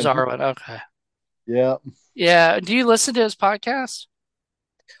 That was when he, Arwen. Okay. yeah, Yeah. Do you listen to his podcast?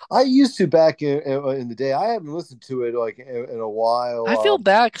 I used to back in the day. I haven't listened to it like in a I feel while.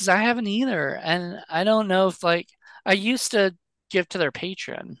 bad because I haven't either. And I don't know if like I used to give to their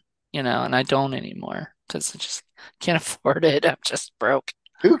Patreon, and I don't anymore because I just can't afford it. I'm just broke.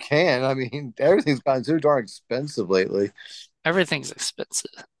 Who can? I mean, everything's gotten so darn expensive lately. Everything's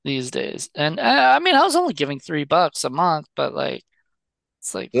expensive these days. And I mean, I was only giving $3 a month, but like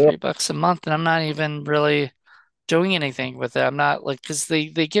it's like Yeah. $3 a month, and I'm not even really doing anything with it. I'm not like because they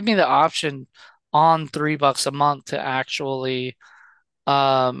give me the option on $3 a month to actually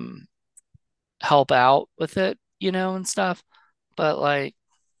um help out with it, and stuff. But like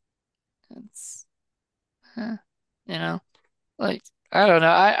it's eh, you know, like I don't know.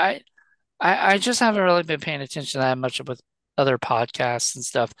 I just haven't really been paying attention that much with other podcasts and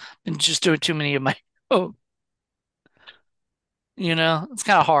stuff. And just doing too many of my own, it's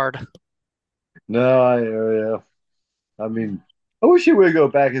kind of hard. No, yeah. I mean, I wish he would go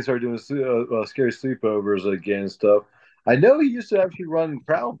back and start doing scary sleepovers again and stuff. I know he used to actually run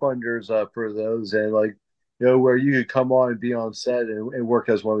crowdfunders for those, and like where you could come on and be on set and work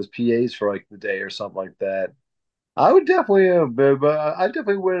as one of his PAs for like the day or something like that. I would definitely, but I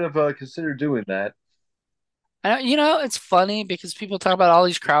definitely would have considered doing that. It's funny because people talk about all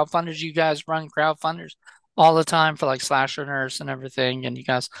these crowdfunders. You guys run crowdfunders all the time for like Slasher Nurse and everything, and you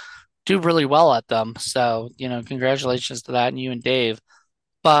guys do really well at them. So, congratulations to that and you and Dave.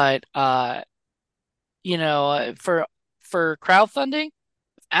 But for crowdfunding,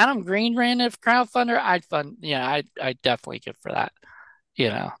 Adam Green ran a crowdfunder, I'd fund, yeah, I'd definitely give for that, you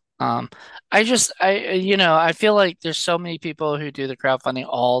know. Um, I feel like there's so many people who do the crowdfunding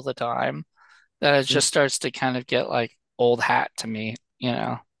all the time that it Mm, just starts to kind of get like old hat to me, you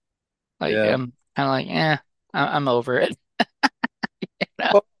know. Like yeah. I'm kind of like, I'm over it.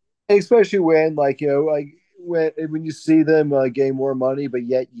 Well, especially when like when you see them gain more money, but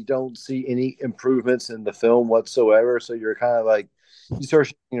yet you don't see any improvements in the film whatsoever. So you're kind of like you start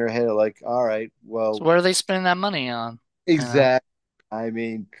shaking your head like, all right, So well, what are they spending that money on? You know? exactly. I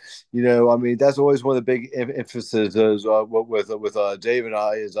mean, I mean that's always one of the big emphases is with Dave and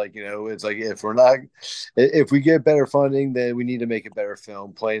I is like it's like if we get better funding then we need to make a better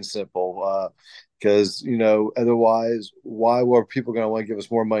film, plain and simple. Because otherwise, why were people going to want to give us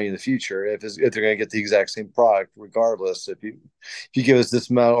more money in the future if they're going to get the exact same product regardless? If you give us this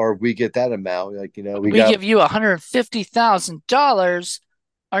amount or we get that amount, like we We got give you $150,000.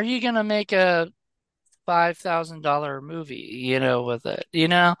 Are you gonna make a $5,000 movie, with it,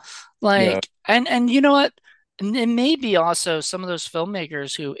 yeah like, and you know what? And it may be also some of those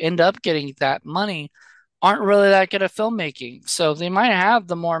filmmakers who end up getting that money aren't really that good at filmmaking. So they might have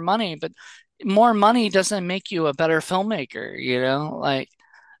the more money, but more money doesn't make you a better filmmaker, you know? Like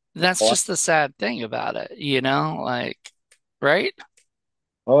that's Oh, just the sad thing about it, you know? Like, right?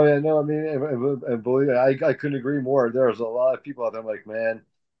 oh, yeah, no, I mean, and believe me, I couldn't agree more. There's a lot of people out there. I'm like, man,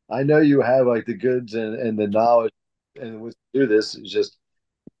 I know you have like the goods and the knowledge and would do this. It's just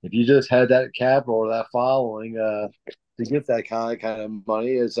if you just had that capital or that following to get that kind of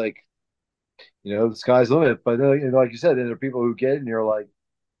money, it's like the sky's the limit. But then, like you said, then there are people who get it, and you're like,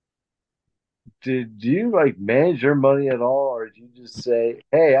 do you like manage your money at all, or do you just say,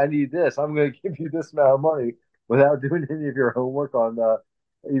 "Hey, I need this. I'm going to give you this amount of money," without doing any of your homework on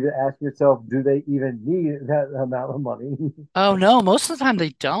even ask yourself, do they even need that amount of money? Oh no, most of the time they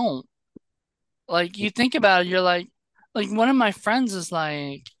don't. Like you think about it, you're like one of my friends is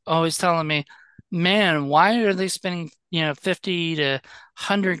like always telling me, man, why are they spending, 50 to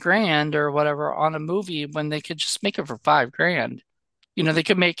 100 grand or whatever on a movie when they could just make it for 5 grand? They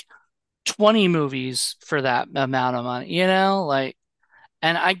could make 20 movies for that amount of money, like,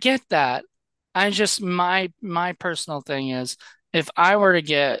 and I get that. I just my personal thing is if I were to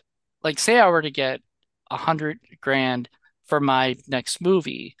get like say I were to get 100 grand for my next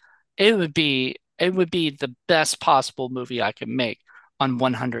movie, it would be the best possible movie I could make on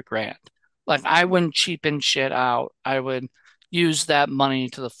 100 grand. Like I wouldn't cheapen shit out. I would use that money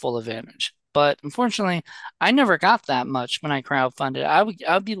to the full advantage. But unfortunately, I never got that much when I crowdfunded. I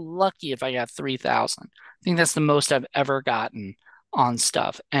would be lucky if I got 3,000. I think that's the most I've ever gotten on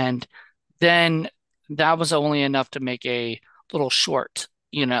stuff. And then that was only enough to make a little short,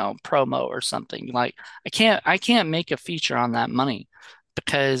 promo or something. Like I can't make a feature on that money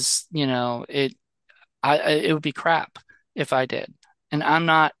because, it would be crap if I did. And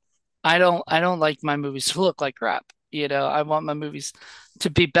I don't like my movies to look like crap. I want my movies to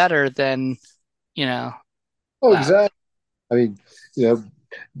be better than, you know, Oh, that. exactly. I mean, you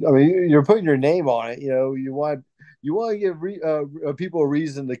you're putting your name on it. You want to give people a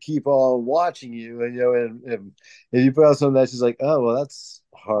reason to keep on watching you, and if you put out something that's just like, oh well, that's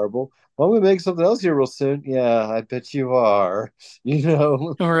horrible. Well, I'm gonna make something else here real soon. Yeah, I bet you are. You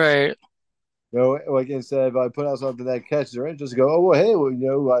know, Right. like instead if I put out something that catches their interest, go, oh well, hey,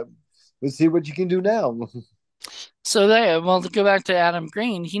 well, let's see what you can do now. Well, to go back to Adam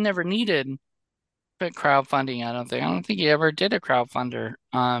Green, he never needed crowdfunding, I don't think. I don't think he ever did a crowdfunder.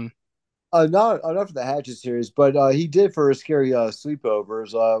 Not for the Hatchet series, but he did for scary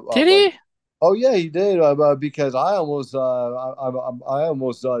sleepovers. Did Like, he? oh yeah, he did. Because I almost did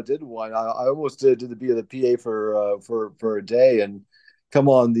one. I almost did to be the PA for a day and come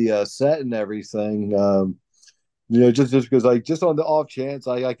on the set and everything. Just because like just on the off chance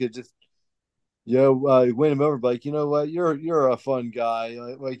I could just win him over. But like, you know what, you're a fun guy.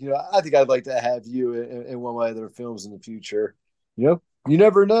 I think I'd like to have you in one of my other films in the future. You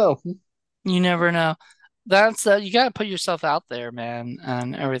never know. You never know. That's you got to put yourself out there, man,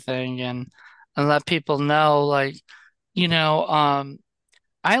 and everything, and let people know. Like, you know, um,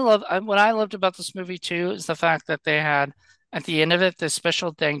 what I loved about this movie too is the fact that they had at the end of it this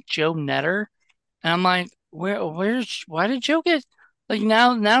special thank Joe Netter. And I'm like, why did Joe get like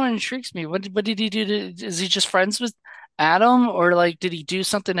now it intrigues me. What did he do is he just friends with Adam or like did he do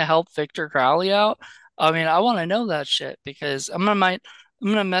something to help Victor Crowley out? I mean, I want to know that shit because I'm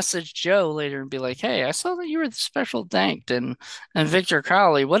gonna message Joe later and be like, hey, I saw that you were the special thanked and Victor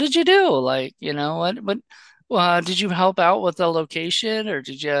Crowley. What did you do? Like, what did you help out with the location or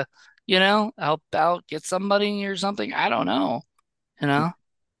did you, help out get somebody or something? I don't know, you know?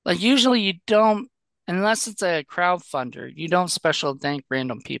 Like usually you don't, unless it's a crowdfunder, you don't special thank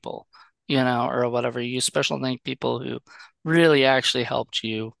random people, or whatever. You special thank people who really actually helped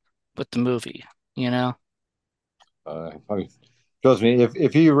you with the movie, you know? I mean, trust me,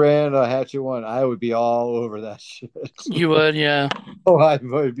 if he ran a Hatchet one, I would be all over that shit. You would, yeah. Oh, I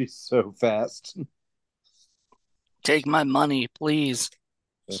would be so fast. Take my money, please.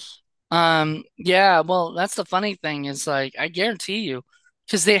 Yeah, well, that's the funny thing is like I guarantee you,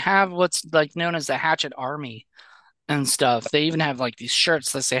 because they have what's like known as the Hatchet Army and stuff. They even have like these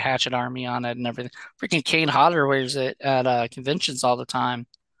shirts that say Hatchet Army on it and everything. Freaking Kane Hodder wears it at conventions all the time.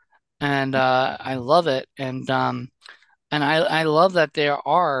 And I love it. And I love that there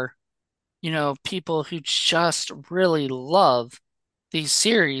are, people who just really love these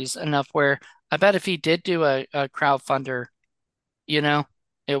series enough where I bet if he did do a crowdfunder, you know,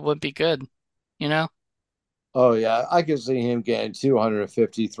 it would be good, you know? Oh yeah, I could see him getting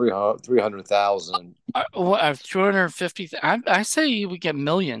 250, 300,000. 250, I say you would get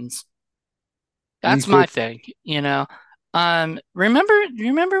millions. You That's my could. thing.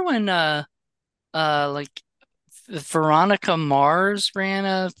 Remember when like Veronica Mars ran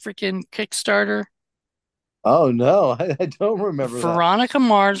a freaking Kickstarter. Oh no, I don't remember that. Veronica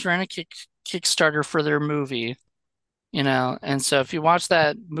Mars ran a Kickstarter for their movie, and so if you watch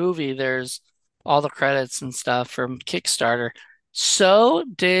that movie, there's all the credits and stuff from Kickstarter. So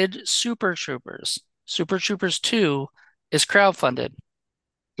did Super Troopers. Super Troopers 2 is crowdfunded.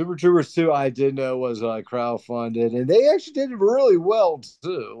 Super Troopers 2, I did know was crowdfunded, and they actually did really well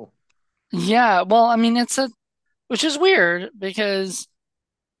too. Yeah, well, I mean, which is weird because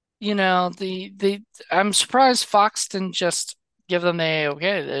the I'm surprised Fox didn't just give them the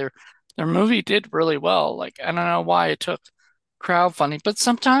okay. Their movie did really well. Like I don't know why it took crowdfunding, but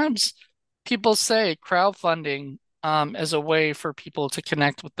sometimes people say crowdfunding is a way for people to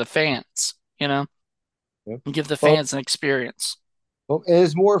connect with the fans, Yeah. and give the Well, fans an experience. well, and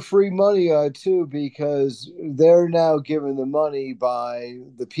it's more free money too because they're now given the money by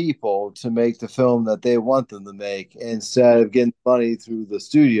the people to make the film that they want them to make instead of getting money through the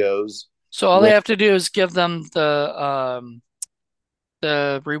studios. So all they Where have to do is give them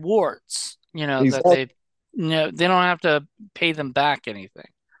the rewards, that exactly, they don't have to pay them back anything.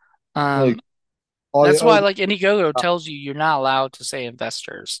 like Um, all they That's why, owe. like, Indiegogo tells you you're not allowed to say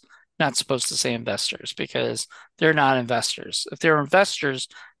investors, not supposed to say investors because they're not investors. If they're investors,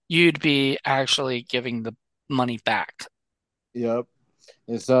 you'd be actually giving the money back. Yep,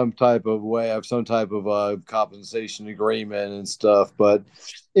 in some type of way, have some type of compensation agreement and stuff. But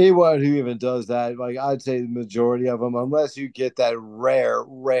anyone who even does that, like I'd say the majority of them, unless you get that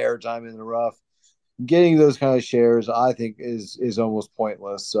rare time in the rough, getting those kind of shares, I think is almost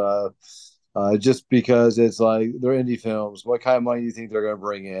pointless. Just because it's like they're indie films. What kind of money do you think they're going to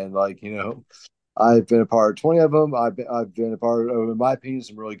bring in? Like, I've been a part of 20 of them. I've been a part of, in my opinion,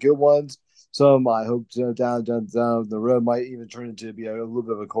 some really good ones. Some I hope down the road might even turn into be a little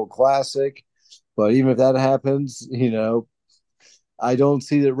bit of a cult classic. But even if that happens, I don't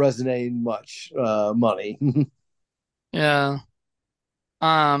see that resonating much money. Yeah.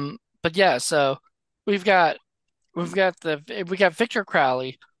 But yeah, so we've got we got Victor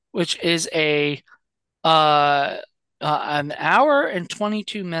Crowley, which is a uh, an hour and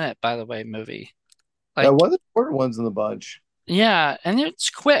 22-minute, by the way, movie. One Like, of the shorter ones in the bunch. yeah, and it's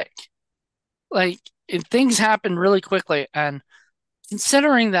quick. Like, things happen really quickly, and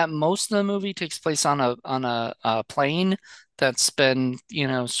considering that most of the movie takes place on a plane that's been,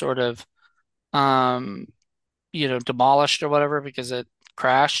 sort of um, demolished or whatever because it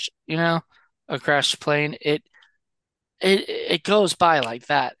crashed, a crashed plane, it goes by like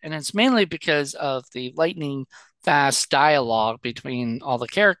that. And it's mainly because of the lightning fast dialogue between all the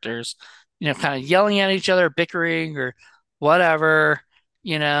characters, kind of yelling at each other, bickering or whatever.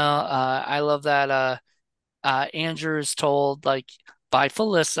 I love that Andrew is told like by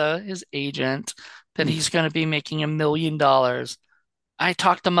Felissa, his agent, that he's going to be making $1 million. I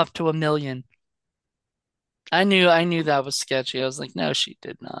talked him up to 1 million. I knew that was sketchy. I was like, no, she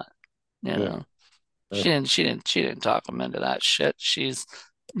did not. You Yeah. know, she didn't talk him into that shit.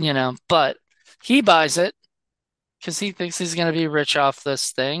 But he buys it because he thinks he's going to be rich off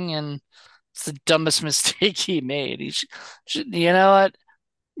this thing, and it's the dumbest mistake he made. You know what?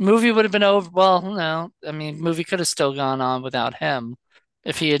 Movie would have been over. Well, no, I mean, movie could have still gone on without him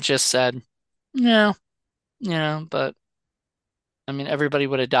if he had just said no, but I mean, everybody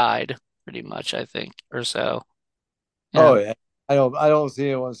would have died pretty much, I think, or so. Oh Yeah. yeah, I don't see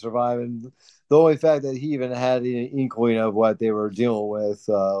anyone surviving. The only fact that he even had an inkling of what they were dealing with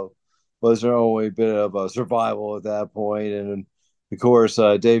was their only bit of a survival at that point, and of course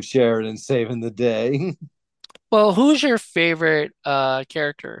Dave Sheridan saving the day. Well, who's your favorite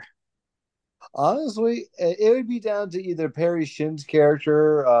character? Honestly, it would be down to either Perry Shin's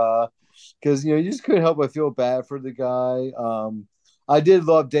character, because you just couldn't help but feel bad for the guy. I did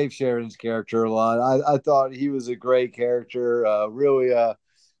love Dave Sheridan's character a lot. I thought he was a great character. Really,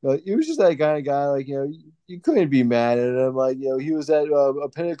 he was just that kind of guy. Like you couldn't be mad at him. Like he was that a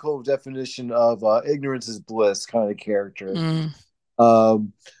pinnacle definition of ignorance is bliss kind of character. Mm.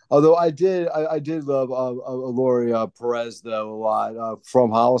 Um, although I did love Lori Perez though a lot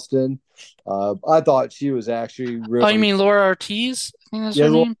from Holliston. I thought she was actually Oh, you really mean Laura Ortiz? I think that's yeah, her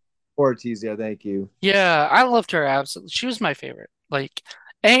Lori name. Ortiz. Yeah, thank you. Yeah, I loved her absolutely. She was my favorite. Like,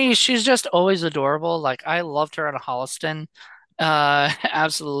 she's just always adorable. Like, I loved her on Holliston.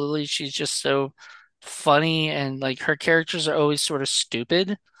 Absolutely. She's just so funny, and like her characters are always sort of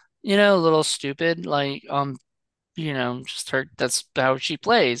stupid, a little stupid. Like, just her, that's how she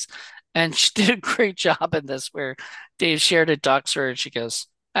plays. And she did a great job in this where Dave Sheridan ducks her and she goes,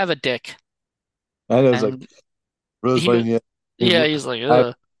 I have a dick. I know it's like And really he was, funny. Yeah, yeah, he's like, I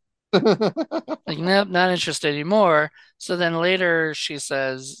ugh. Like, nope, not interested anymore. So then later she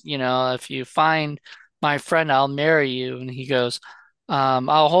says, if you find my friend, I'll marry you. And he goes,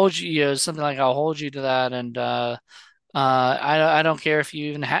 I'll hold you, something like I'll hold you to that. And I don't care if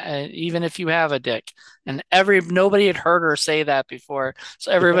you even if you have a dick. And nobody had heard her say that before.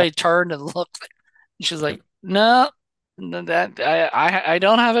 So Yeah. everybody turned and looked. And she's like, no, that I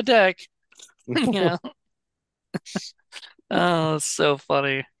don't have a dick. You know? Oh, it's so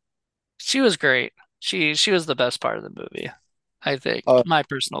funny. She was great. She was the best part of the movie, I think, Uh, my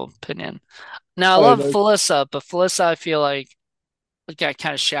personal opinion. Now I I love know. Felissa, but Felissa I feel like got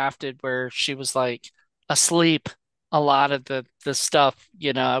kind of shafted where she was like asleep a lot of the stuff.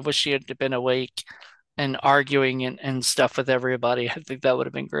 I wish she had been awake and arguing and stuff with everybody. I think that would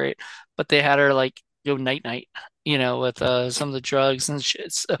have been great. But they had her like go night night, with some of the drugs and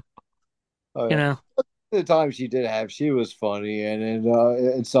shit. So, Oh you yeah. know. The time she did have, she was funny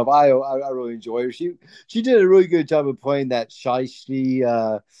and stuff. I really enjoy her. She did a really good job of playing that shisty,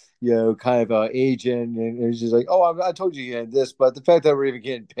 kind of agent, and she's like, "Oh, I told you you had this," but the fact that we're even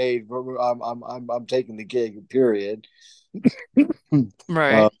getting paid, I'm taking the gig. Period.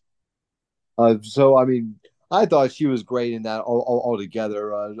 Right. So I mean, I thought she was great in that altogether.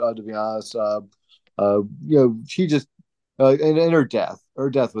 To be honest, she just and her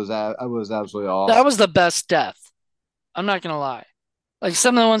death was absolutely That awesome. was the best death. I'm not gonna lie. Like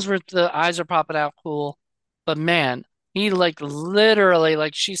some of the ones where the eyes are popping out, cool. But man, he like literally,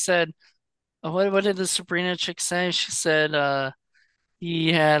 like she said, what did the Sabrina chick say? She said,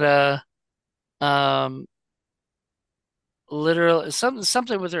 he had a literal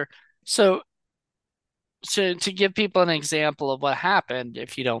something with her. So to give people an example of what happened,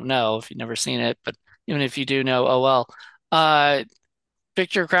 if you don't know, if you've never seen it, but even if you do know, oh well. Uh,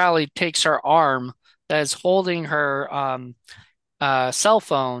 Victor Crowley takes her arm that is holding her cell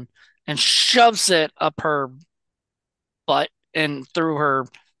phone and shoves it up her butt and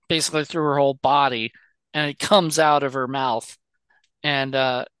basically through her whole body, and it comes out of her mouth. And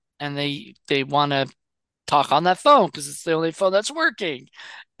they want to talk on that phone because it's the only phone that's working.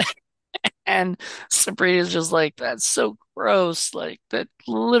 And Sabrina's just like, that's so gross. Like that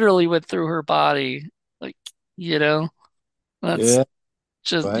literally went through her body. Like, you know, that's Yeah,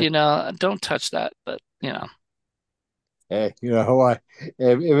 just, but don't touch that. But. hey, what?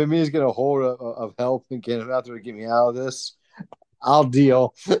 If it means get a hold of help and get out there to get me out of this, I'll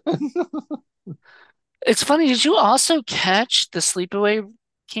deal. It's funny. Did you also catch the sleepaway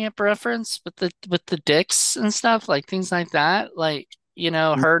camp reference with the dicks and stuff, like things like that? Like,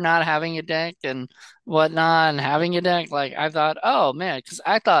 her not having a dick and whatnot, and having a dick. Like, I thought, oh man, because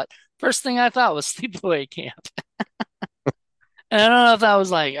I thought first thing I thought was sleepaway camp, and I don't know if that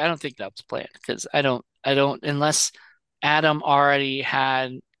was like, I don't think that was planned because I don't unless Adam already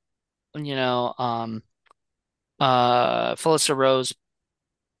had, Felissa Rose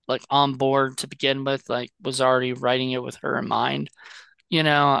like on board to begin with, like was already writing it with her in mind.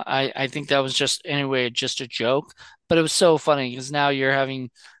 I think that was just anyway, just a joke, but it was so funny because now you're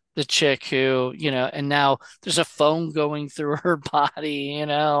having the chick who, and now there's a phone going through her body,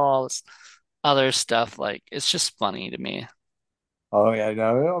 all this other stuff. Like it's just funny to me. Oh yeah,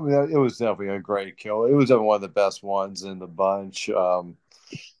 no, I mean it was definitely a great kill. It was definitely one of the best ones in the bunch.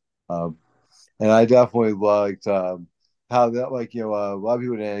 Uh, and I definitely liked how that, like, a lot of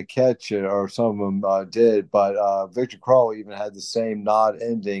people didn't catch it, or some of them did, but Victor Crowley even had the same nod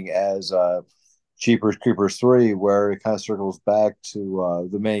ending as Jeepers Creepers 3, where it kind of circles back to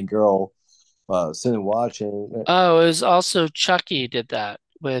the main girl sitting watching. Oh, it was also Chucky did that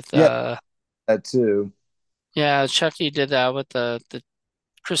with Yeah, that too. yeah, Chucky did that with the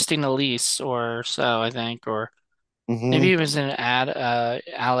Christina Elise or so, I think, or maybe Hmm. it was in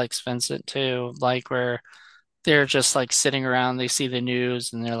Alex Vincent too, like where they're just like sitting around, they see the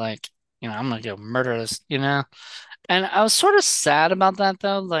news and they're like, I'm gonna go murder this. And I was sort of sad about that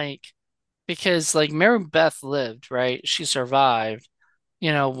though, like because like Mary Beth lived, right? She survived.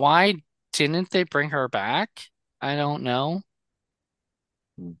 Why didn't they bring her back? I don't know.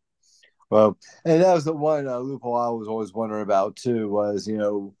 Well, and that was the one loophole I was always wondering about too, was,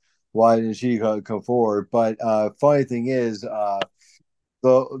 why didn't she come forward? But funny thing is, the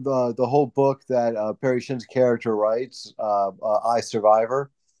whole book that Perry Shin's character writes, I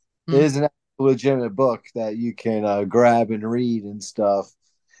Survivor, Hmm. is an legitimate book that you can grab and read and stuff.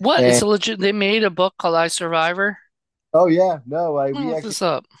 What? It's And a legit they made a book called I Survivor? oh yeah, no, I'm gonna we look actually, this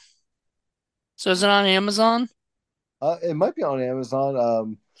up. So is it on Amazon? it might be on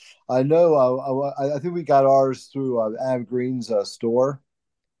Amazon. I know, I think we got ours through Adam Green's store,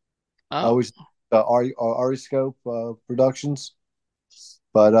 Oh. which Ariscope Productions.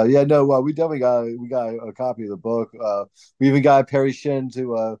 But yeah, no, we definitely got a copy of the book. We even got Perry Shin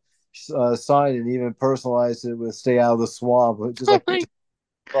to sign and even personalize it with "Stay Out of the Swamp," just Oh like my, Victor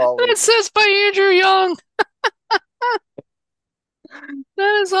Crowley. that says by Andrew Young.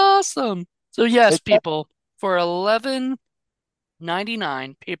 That is awesome. So yes, It, people, for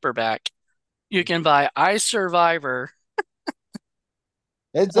 11.99 paperback, you can buy I Survivor.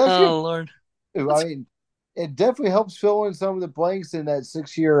 it's actually Oh Lord. I That's mean, it definitely helps fill in some of the blanks in that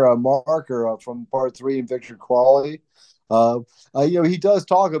 6 year marker from part three in Victor Crawley. Uh, he does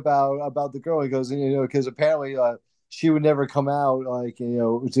talk about the girl. He goes, because apparently she would never come out, like,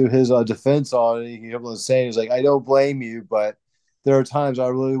 to his defense on it. He kept on saying, he's like, I don't blame you, but there are times I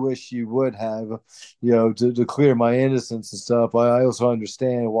really wish you would have, to clear my innocence and stuff. I also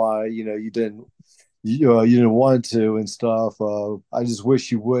understand why, you didn't want to and stuff. I just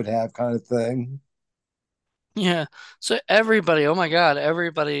wish you would have, kind of thing. Yeah. So everybody, oh my God,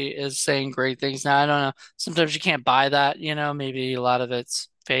 everybody is saying great things. Now, I don't know. Sometimes you can't buy that, maybe a lot of it's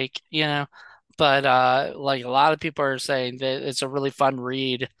fake, but like a lot of people are saying that it's a really fun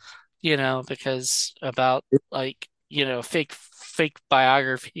read, because about like, fake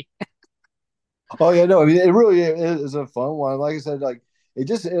biography. Oh yeah, no, I mean it really is a fun one. Like I said, like it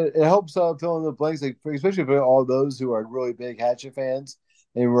helps fill in the blanks, like especially for all those who are really big Hatchet fans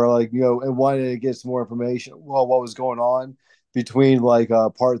and were like, and wanted to get some more information. Well, what was going on between like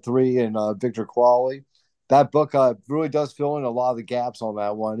part three and Victor Crawley? That book really does fill in a lot of the gaps on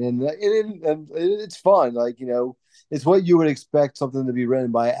that one, and it's fun. Like it's what you would expect something to be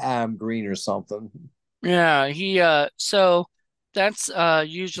written by Adam Green or something. Yeah, so that's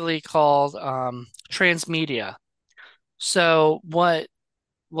usually called transmedia. So what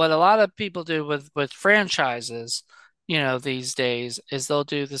a lot of people do with franchises, these days is they'll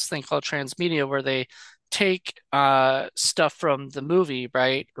do this thing called transmedia where they take stuff from the movie,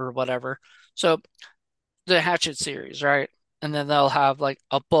 right, or whatever. So the Hatchet series, right? And then they'll have like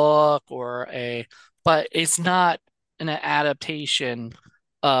a book but it's not an adaptation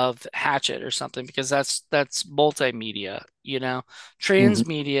of Hatchet or something because that's multimedia, Mhm.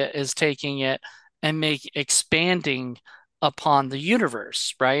 Transmedia is taking it and expanding upon the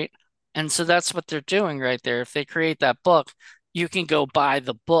universe, right? And so that's what they're doing right there. If they create that book, you can go buy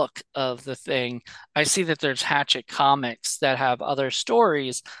the book of the thing. I see that there's Hatchet comics that have other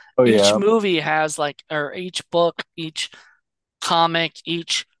stories. Oh Each yeah. movie has like, or each book, each comic,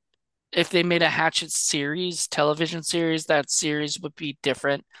 if they made a Hatchet series, television series, that series would be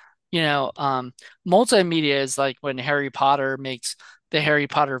different. Multimedia is like when Harry Potter makes the Harry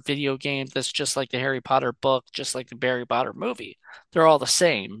Potter video game that's just like the Harry Potter book, just like the Harry Potter movie. They're all the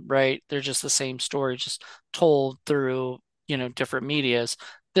same, right? They're just the same story, just told through, different medias.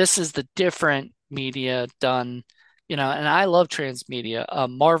 This is the different media done, and I love transmedia.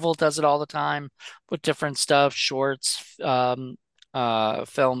 Marvel does it all the time with different stuff, shorts,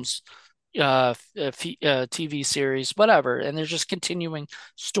 films, TV series, whatever. And they're just continuing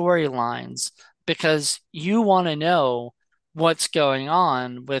storylines because you want to know what's going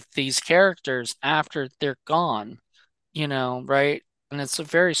on with these characters after they're gone, right? And it's a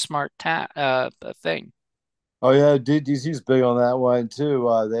very smart thing. Oh yeah, DC's big on that one too.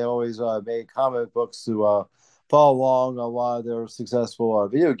 They always make comic books to follow along a lot of their successful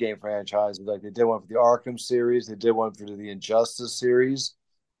video game franchises. Like they did one for the Arkham series, they did one for the Injustice series.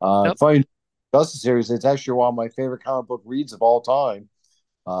 Yep. Funny Justice series, it's actually one of my favorite comic book reads of all time.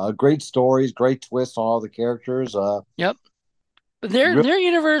 Great stories, great twists on all the characters. Yep. But their Real, their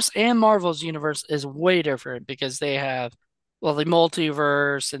universe and Marvel's universe is way different because they have, well, the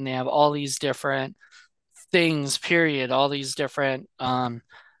multiverse and they have all these different things, period, all these different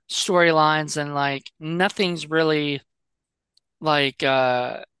storylines and like nothing's really like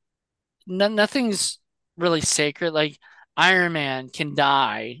nothing's really sacred. Like Iron Man can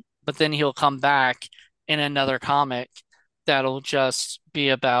die, but then he'll come back in another comic that'll just be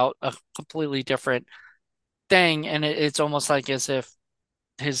about a completely different thing, and it's almost like as if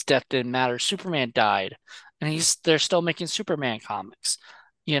his death didn't matter. Superman died, and they're still making Superman comics,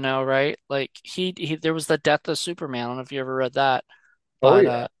 right? Like there was the death of Superman. I don't know if you ever read that, oh but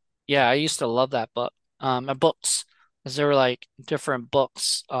yeah. yeah, I used to love that book. Books, because there were like different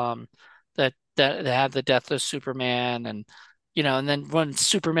books that had the death of Superman, and and then when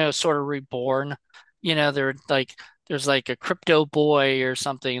Superman was sort of reborn, there were like there's like a crypto boy or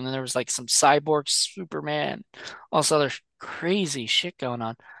something, and then there was like some cyborg Superman, all this other crazy shit going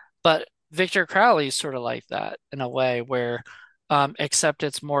on. But Victor Crowley is sort of like that in a way where, except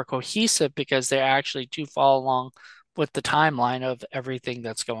it's more cohesive because they actually do follow along with the timeline of everything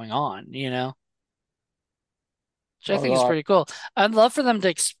that's going on. which I Oh think is no, pretty cool. I'd love for them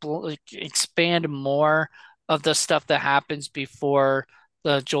to expand more of the stuff that happens before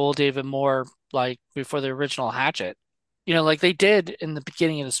the Joel David Moore, like before the original Hatchet. Like they did in the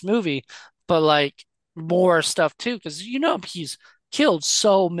beginning of this movie, but like more stuff too, because he's killed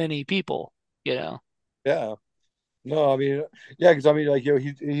so many people, you know. yeah. No, I mean, yeah, because I mean, like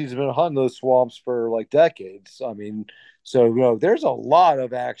he's been hunting those swamps for like decades. I mean, so there's a lot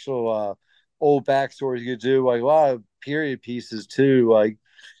of actual old backstories you could do, like a lot of period pieces too. Like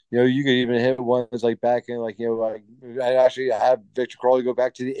you could even hit ones like back in like like I actually have Victor Crowley go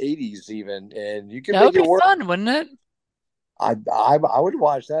back to the '80s even, and you can That would make it be work. fun, wouldn't it? I would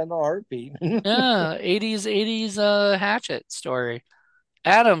watch that in a heartbeat. Yeah, 80s Hatchet story.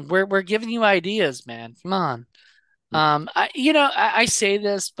 Adam, we're giving you ideas, man. Come on. I say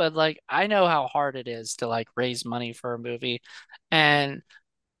this, but like I know how hard it is to like raise money for a movie. And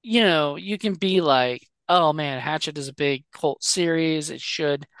you can be like, oh man, Hatchet is a big cult series. It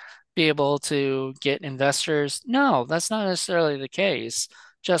should be able to get investors. No, that's not necessarily the case.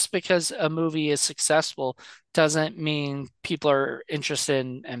 Just because a movie is successful doesn't mean people are interested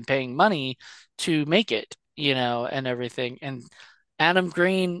in paying money to make it, and everything. And Adam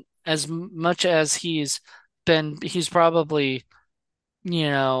Green, as much as he's probably, you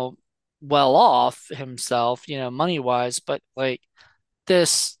know, well off himself, money wise, but like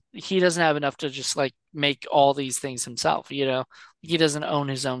he doesn't have enough to just like make all these things himself, he doesn't own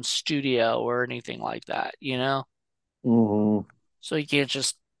his own studio or anything like that. Hmm. So he can't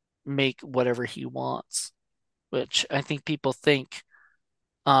just make whatever he wants, which I think people think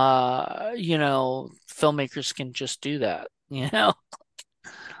filmmakers can just do that,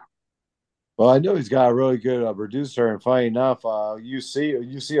 Well, I know he's got a really good producer, and funny enough, you see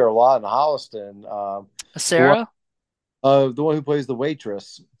her a lot in Holliston. The one, Sarah, the one who plays the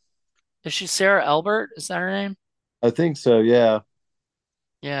waitress. is she Sarah Albert? Is that her name? I think so. Yeah,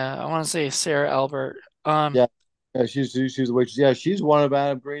 Yeah, I want to say Sarah Albert. yeah, yeah. She's the waitress. Yeah, she's one of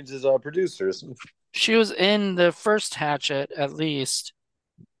Adam Green's producers. She was in the first Hatchet at least.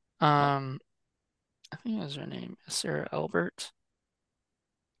 Um, I think that's her name, Sarah Albert.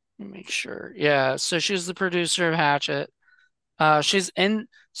 Let me make sure. Yeah, so she's the producer of Hatchet.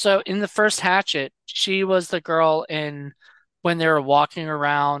 So in the first Hatchet, she was the girl in when they were walking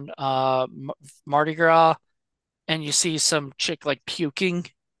around Mardi Gras and you see some chick like puking,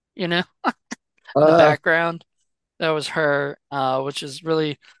 you know, in the Uh, background. That was her, which is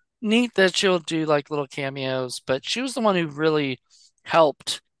really neat that she'll do like little cameos, but she was the one who really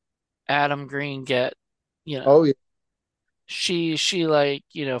helped Adam Green get, you oh know, yeah. she like,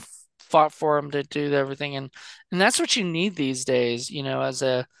 fought for him to do everything, and that's what you need these days, as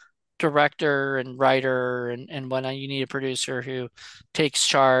a director and writer and whatnot. You need a producer who takes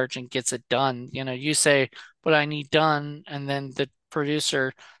charge and gets it done. You say what I need done, and then the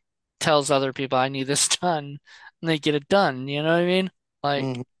producer tells other people I need this done, and they get it done. You know what I mean? Like,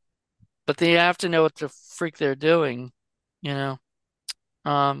 Mhm. but they have to know what the freak they're doing, you know?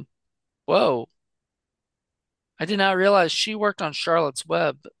 Um, whoa. I did not realize she worked on Charlotte's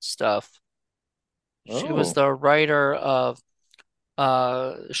Web stuff. She was Oh, the writer of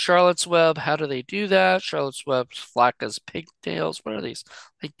Charlotte's Web. How do they do that? Charlotte's Web, Flack as Pigtails. What are these?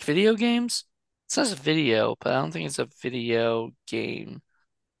 Like video games? It says video, but I don't think it's a video game.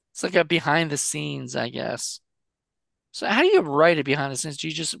 It's like a behind the scenes, I guess. So how do you write it behind the scenes? Do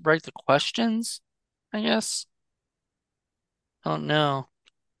you just write the questions? I guess. I don't know.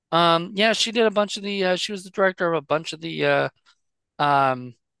 Yeah, she did a bunch of she was the director of a bunch of the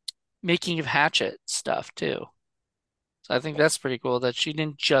um making of Hatchet stuff too. So I think that's pretty cool that she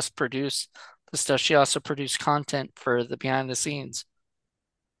didn't just produce the stuff, she also produced content for the behind the scenes,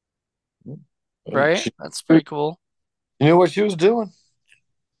 right? she, That's you pretty cool. know what she was doing?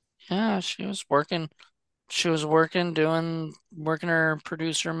 Yeah, she was working, working her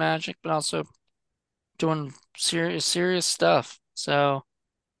producer magic, but also doing serious stuff. So,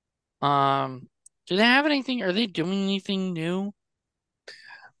 do they have anything? Are they doing anything new?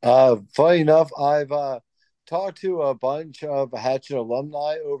 Funny enough, I've talked to a bunch of Hatchet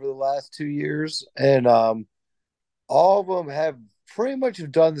alumni over the last 2 years, and all of them have pretty much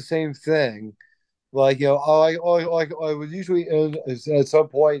have done the same thing. Like I would usually at some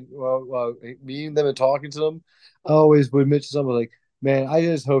point meeting them and talking to them, I always would mention something like, "Man, I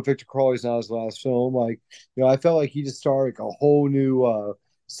just hope Victor Crowley's not his last film." Like, I felt like he just started like a whole new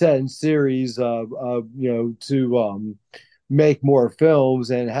set and series, to make more films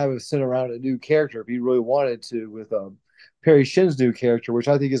and have it center around a new character if he really wanted to with Perry Shin's new character, which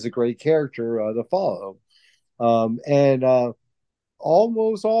I think is a great character to follow. And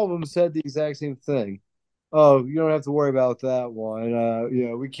almost all of them said the exact same thing. Oh, you don't have to worry about that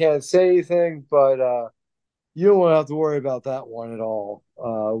one. We can't say anything, but you don't have to worry about that one at all.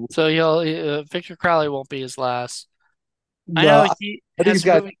 So he'll Victor Crowley won't be his last. I No, know I, he I think has he's a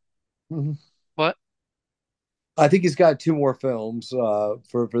got. movie. Mhm. What? I think he's got two more films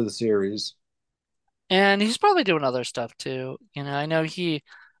for the series. And he's probably doing other stuff too. I know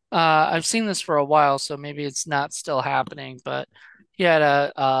I've seen this for a while, so maybe it's not still happening, but he had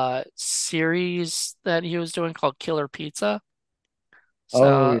a series that he was doing called Killer Pizza. Oh,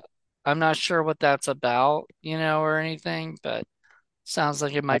 So I'm not sure what that's about, or anything, but sounds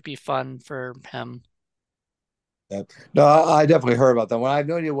like it yeah. might be fun for him. Yeah. No, I definitely heard about that one. I have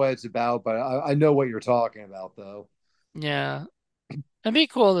no idea what it's about, but I know what you're talking about, though. Yeah. It'd be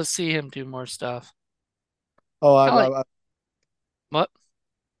cool to see him do more stuff. Oh, I like what?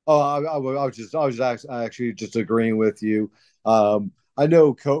 I was just actually just agreeing with you. I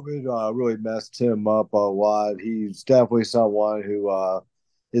know COVID really messed him up a lot. He's definitely someone who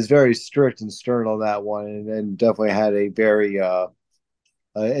is very strict and stern on that one, and definitely had a very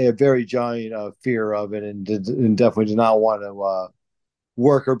giant fear of it, and definitely did not want to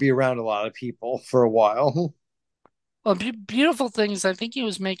work or be around a lot of people for a while. Well, beautiful thing is I think he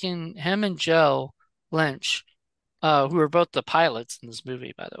was making him and Joe Lynch, who were both the pilots in this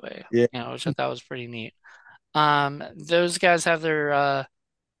movie, by the way, Yeah. which I thought was pretty neat. Those guys have their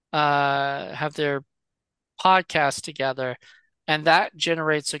podcast together, and that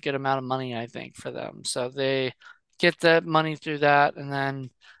generates a good amount of money, I think, for them. So they get that money through that, and then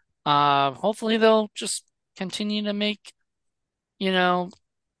hopefully they'll just continue to make, you know,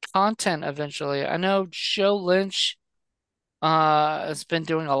 content eventually. I know Joe Lynch has been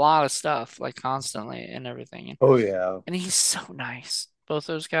doing a lot of stuff like constantly and everything. Oh yeah. And he's so nice. Both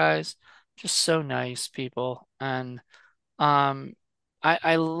those guys, just so nice people. And um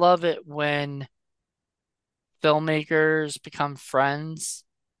I love it when filmmakers become friends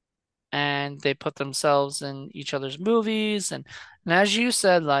and they put themselves in each other's movies and as you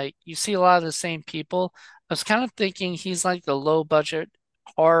said, like you see a lot of the same people. I was kind of thinking he's like the low budget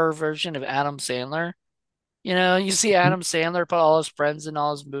horror version of Adam Sandler. You see Adam Sandler put all his friends in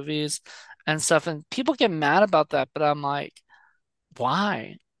all his movies and stuff, and people get mad about that, but I'm like,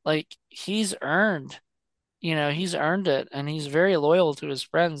 why? Like he's earned it and he's very loyal to his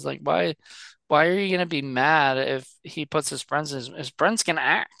friends. Like why are you gonna be mad if he puts his friends can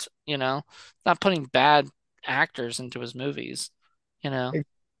act, not putting bad actors into his movies, you know?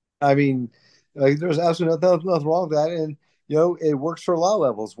 I mean, like, there's absolutely nothing wrong with that, and it works for a lot of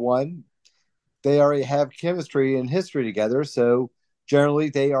levels. One, they already have chemistry and history together, so generally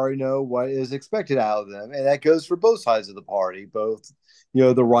they already know what is expected out of them, and that goes for both sides of the party, both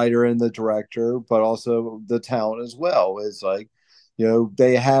the writer and the director, but also the talent as well. It's like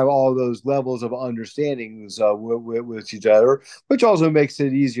they have all those levels of understandings with each other, which also makes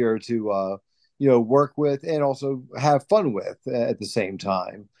it easier to work with and also have fun with at the same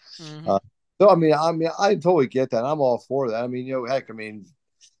time. Hmm. Uh, so I totally get that. I'm all for that. I mean, heck, I mean,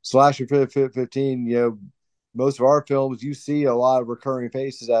 slasher 15. Most of our films, you see a lot of recurring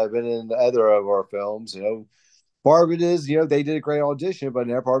faces that have been in other of our films. Part of it is, they did a great audition, but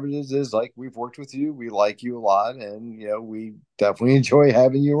another part of it is like we've worked with you, we like you a lot, and we definitely enjoy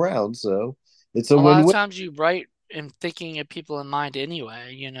having you around. So it's a A lot of win-win. times you write and thinking of people in mind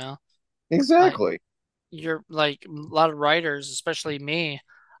anyway, like Exactly. you're like a lot of writers, especially me,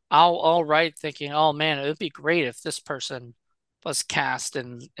 I'll write thinking, oh man, it would be great if this person was cast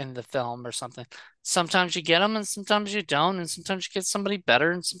in the film or something. Sometimes you get them and sometimes you don't, and sometimes you get somebody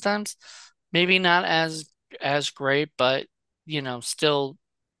better and sometimes maybe not as great, but still,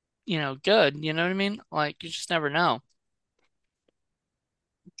 good. You know what I mean? Like you just never know.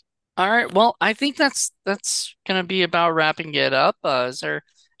 All right, well, I think that's gonna be about wrapping it up. Is there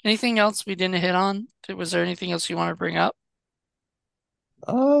anything else we didn't hit on? Was there anything else you want to bring up?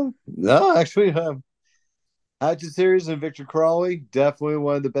 No, actually, Hatchet series and Victor Crawley, definitely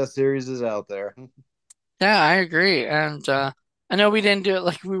one of the best series is out there. Yeah, I agree. And I know we didn't do it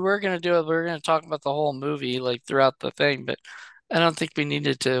like we were gonna do it. We were gonna talk about the whole movie like throughout the thing, but I don't think we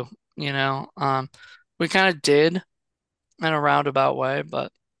needed to, you know. We kind of did in a roundabout way,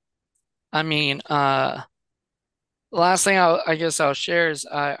 but I mean, the last thing I guess I'll share is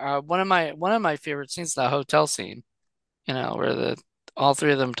one of my favorite scenes, the hotel scene, where the all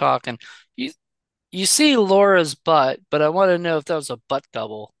three of them talk and you you see Laura's butt, but I want to know if that was a butt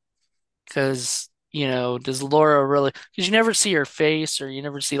double. Because, does Laura really, because you never see her face or you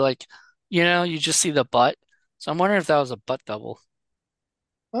never see like, you just see the butt. So I'm wondering if that was a butt double.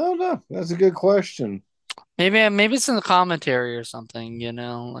 I don't know. That's a good question. Maybe it's in the commentary or something,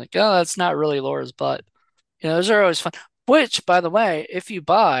 like, oh, that's not really Laura's butt. Those are always fun. Which, by the way, if you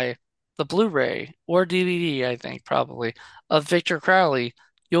buy the Blu-ray or DVD, I think probably of Victor Crowley,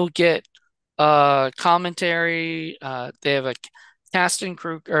 you'll get commentary. They have a cast and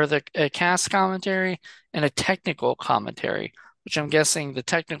crew or the a cast commentary and a technical commentary, which I'm guessing the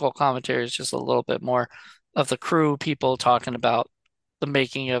technical commentary is just a little bit more of the crew people talking about the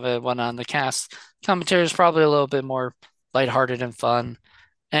making of it. When on the cast commentary is probably a little bit more lighthearted and fun.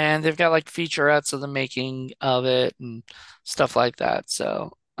 And they've got like featurettes of the making of it and stuff like that.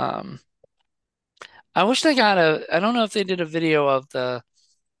 So, I wish they got I don't know if they did a video of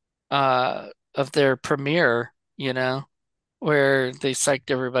their premiere, where they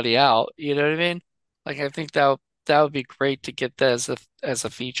psyched everybody out. You know what I mean? Like I think that would be great to get that as a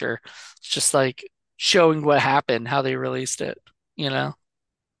feature. It's just like showing what happened, how they released it, you know?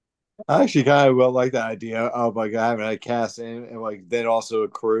 I actually kind of well like the idea of like having a cast and like then also a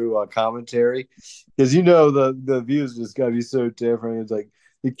crew commentary because the views just gotta be so different. It's like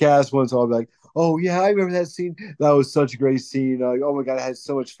the cast one's all like, oh yeah, I remember that scene. That was such a great scene. Like, oh my god, I had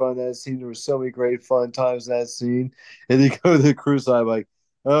so much fun in that scene. There were so many great fun times in that scene. And then go to the crew side like,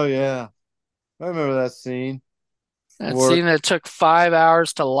 oh yeah, I remember that scene. That Or scene that took 5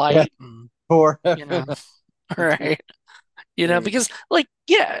 hours to yeah, light and, or you know, right. yeah. Because like,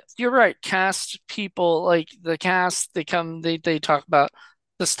 yeah, you're right. Cast people, like the cast, they talk about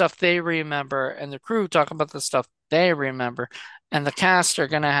the stuff they remember, and the crew talk about the stuff they remember, and the cast are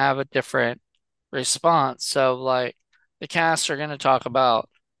gonna have a different response. So, like, the cast are gonna talk about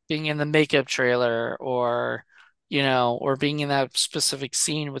being in the makeup trailer, or being in that specific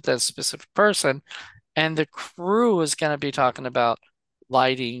scene with that specific person, and the crew is going to be talking about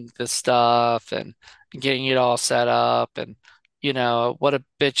lighting the stuff and getting it all set up and what a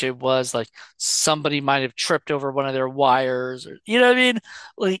bitch it was. Like somebody might have tripped over one of their wires or you know what I mean?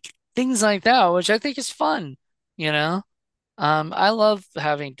 Like things like that, which I think is fun, you know? I love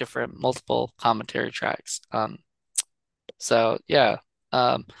having different multiple commentary tracks. So yeah.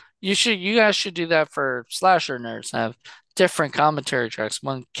 Um, you guys should do that for slasher nerds. Have different commentary tracks,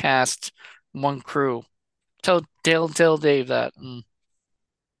 one cast, one crew. Tell Dave that.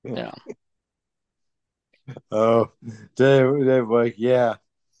 Yeah. Oh, Dave, like, yeah,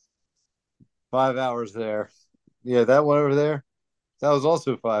 5 hours there. Yeah, that one over there, that was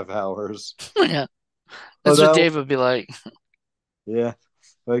also 5 hours. Yeah. Oh, That's what that one, Dave would be like. yeah,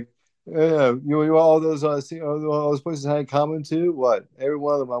 like, yeah, you all those see all those places had in common too. What? Every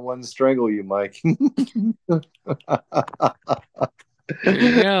one of them, I wanted to strangle you, Mike. There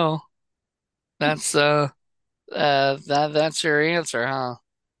you go. That's that's your answer, huh?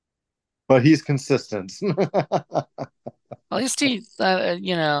 But he's consistent. At least at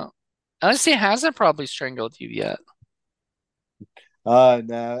least he hasn't probably strangled you yet.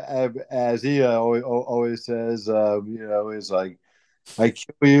 Now, as he always says, he's like, I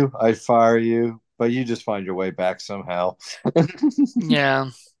kill you, I fire you, but you just find your way back somehow. Yeah.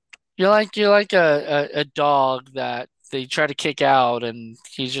 You're like a dog that they try to kick out and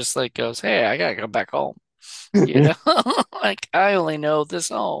he just like goes, "Hey, I gotta go back home." You know? Like I only know this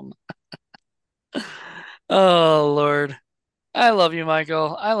home. Oh Lord. I love you,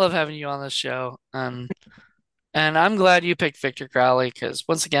 Michael. I love having you on this show. And I'm glad you picked Victor Crowley because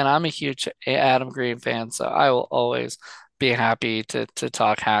once again, I'm a huge Adam Green fan, so I will always be happy to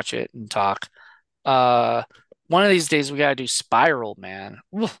talk Hatchet and talk. Uh, one of these days we gotta do Spiral, man.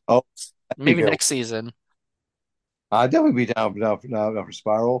 Oof, Oh, there you maybe go. next season. I'd definitely be down for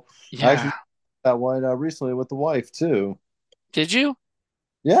Spiral. I actually Yeah. did that one recently with the wife too. Did you?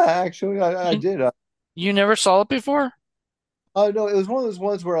 Yeah, actually, I You did. you never saw it before? No, it was one of those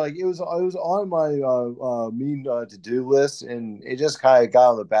ones where like it was on my mean to do list, and it just kind of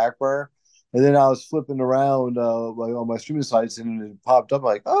got on the back burner. And then I was flipping around like on my streaming sites, and it popped up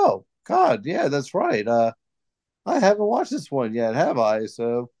like, oh God, yeah, that's right. I haven't watched this one yet, have I?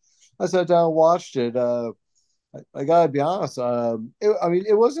 So I sat down and watched it. I gotta be honest. I mean,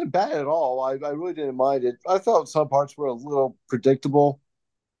 it wasn't bad at all. I really didn't mind it. I felt some parts were a little predictable.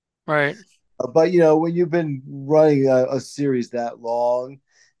 Right. But when you've been running a series that long,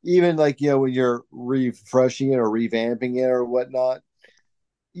 even like when you're refreshing it or revamping it or whatnot,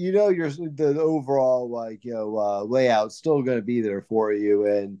 you're the overall like layout's still going to be there for you,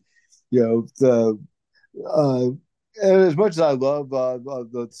 and the uh, and as much as I love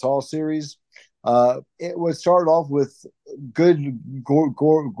the Saw series, it would start off with good good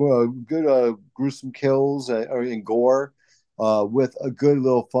gruesome kills or in gore, with a good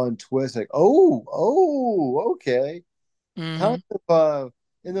little fun twist. Like, okay, kind Hmm. of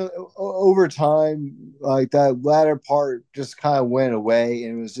in the over time, like that latter part just kind of went away,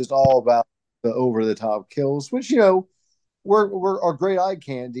 and it was just all about the over the top kills, which were are great eye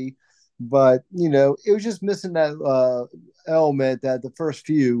candy, but it was just missing that element that the first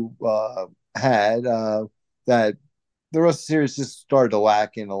few had that the rest of the series just started to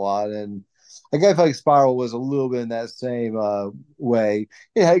lack in a lot. And I guess like Spiral was a little bit in that same way.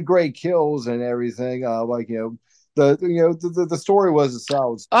 It had great kills and everything. Like the story was a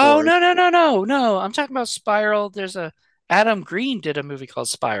solid Oh, story. no, no, no, no, no. I'm talking about Spiral. There's a Adam Green did a movie called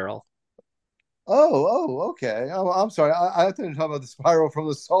Spiral. Okay. I'm sorry. I didn't talk about the Spiral from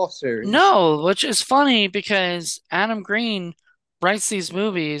the Saw series. No, which is funny because Adam Green writes these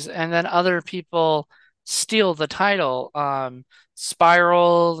movies and then other people steal the title.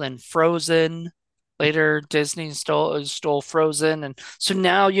 Spiral and Frozen. Later, Disney stole Frozen, and so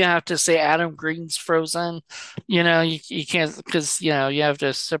now you have to say Adam Green's Frozen. You can't because you have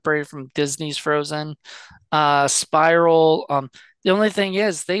to separate from Disney's Frozen. Spiral. The only thing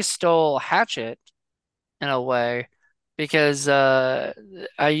is they stole Hatchet in a way because I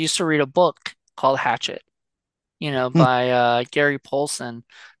used to read a book called Hatchet, by Gary Paulson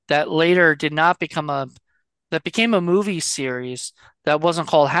that later did not become a that became a movie series that wasn't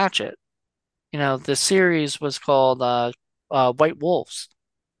called Hatchet. The series was called White Wolves.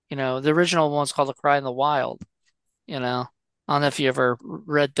 The original one was called The Cry in the Wild. I don't know if you ever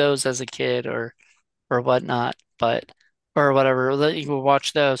read those as a kid or whatnot, but or whatever. You can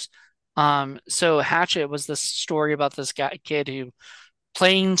watch those. So Hatchet was this story about this kid who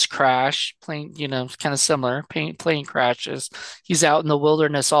plane, kind of similar. Plane crashes. He's out in the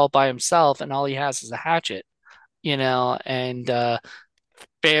wilderness all by himself, and all he has is a hatchet. And a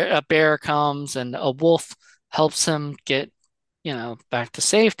bear comes, and a wolf helps him get, back to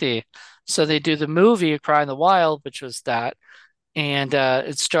safety. So they do the movie A Cry in the Wild, which was that, and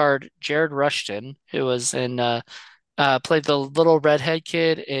it starred Jared Rushton, who was in played the little redhead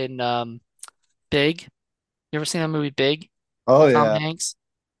kid in Big. You ever seen that movie Big Oh with Tom yeah. Hanks?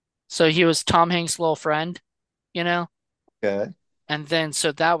 So he was Tom Hanks' little friend, you know? Okay. And then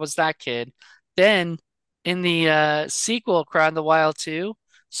so that was that kid. Then in the sequel, Cry in the Wild 2,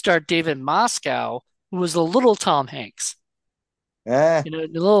 starred David Moscow, who was a little Tom Hanks, Eh. the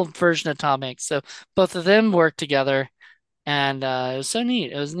little version of Tom Hanks. So both of them worked together and it was so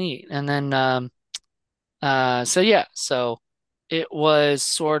neat. It was neat. And then so yeah, so it was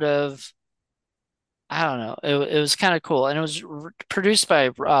sort of I don't know. It was kind of cool, and it was produced by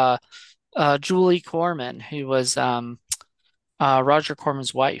Julie Corman, who was Roger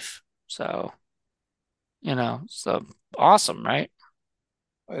Corman's wife. So so awesome, right?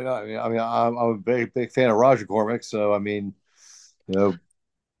 I'm a big fan of Roger Cormick, so I mean, you know,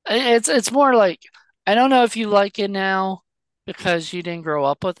 It's more like I don't know if you like it now because you didn't grow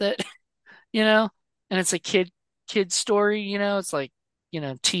up with it, you know, and it's a kid story, it's like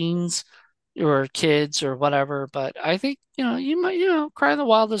teens or kids or whatever. But I think you might Cry in the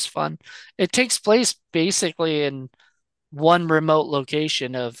Wild is fun. It takes place basically in one remote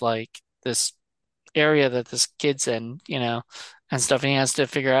location of like this area that this kid's in, and stuff. And he has to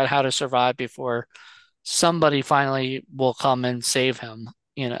figure out how to survive before somebody finally will come and save him,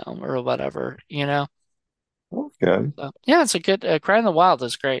 or whatever. okay. So, yeah, it's a good Cry in the Wild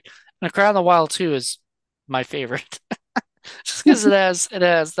is great. And Cry in the Wild 2 is my favorite. Just because it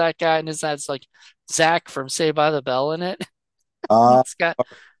has that guy and it has like Zach from Saved by the Bell in it. Uh, It's got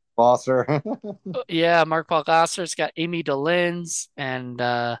Foster. yeah, Mark Paul Gosselaar. It's got Amy DeLenz and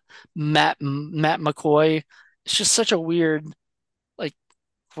Matt McCoy. It's just such a weird like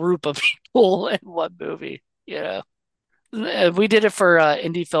group of people in one movie. We did it for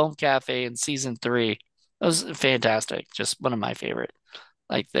Indie Film Cafe in season 3. That was fantastic. Just one of my favorite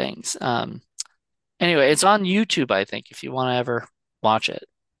like things. Anyway, it's on YouTube, I think, if you want to ever watch it,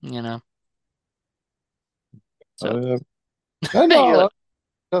 you know. So Uh, I you're know. like,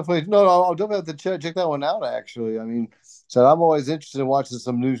 Definitely. No, I'll definitely have to check that one out. Actually, I mean, so I'm always interested in watching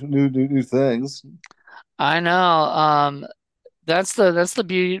some new things. I know. That's the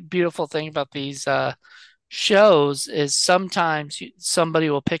beautiful thing about these shows is sometimes somebody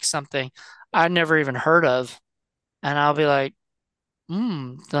will pick something I never even heard of, and I'll be like,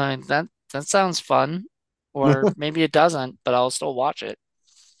 that sounds fun, or maybe it doesn't, but I'll still watch it.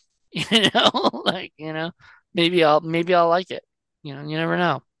 Like maybe I'll like it. You never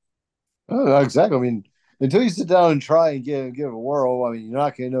know. Oh, exactly. I mean, until you sit down and try and give it a whirl, I mean, you're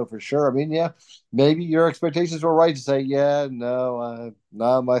not going to know for sure. I mean, yeah, maybe your expectations were right to say, yeah, no,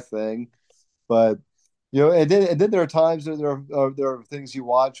 not my thing. But and then there are times that there are things you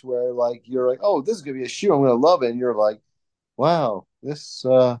watch where like you're like, oh, this is gonna be a shoe, I'm gonna love it, and you're like, wow, this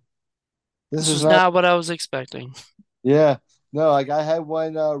This is was not, not what I was expecting. yeah. No, like I had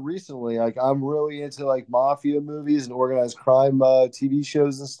one recently. Like I'm really into like mafia movies and organized crime TV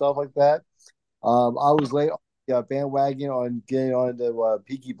shows and stuff like that. I was late on the bandwagon on getting on the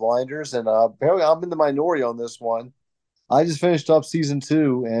Peaky Blinders, and apparently I'm in the minority on this one. I just finished up season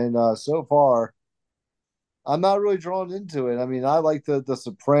two, and so far I'm not really drawn into it. I mean, I like the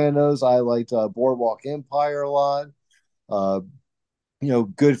Sopranos. I liked Boardwalk Empire a lot. Uh,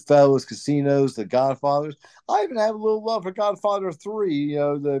 Goodfellas, Casinos, The Godfathers. I even have a little love for Godfather 3,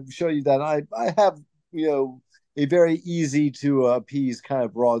 to show you that I have, a very easy to appease kind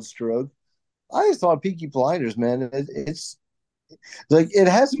of broad stroke. I just thought Peaky Blinders, man, it's like it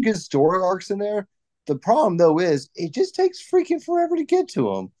has some good story arcs in there. The problem though is it just takes freaking forever to get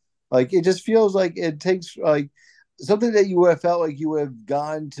to them. Like it just feels like it takes like something that you would have felt like you would have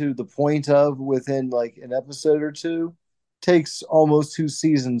gotten to the point of within like an episode or two takes almost two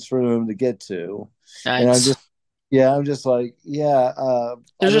seasons for them to get to. And Yikes. I'm just like, yeah,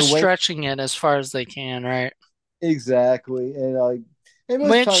 They're I've just been waiting stretching it as far as they can, right? exactly. And like and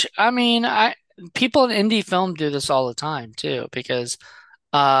most times Which, I mean, I people in indie film do this all the time too, because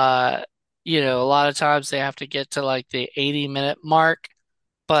uh, a lot of times they have to get to like the 80-minute mark,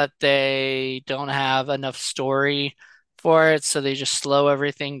 but they don't have enough story for it, so they just slow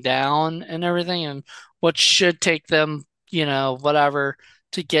everything down and everything. And what should take them, whatever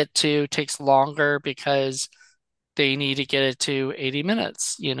to get to takes longer because they need to get it to 80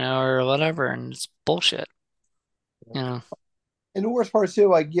 minutes, or whatever, and it's bullshit, you know. and the worst part too,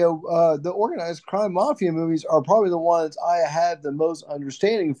 like the organized crime mafia movies are probably the ones I have the most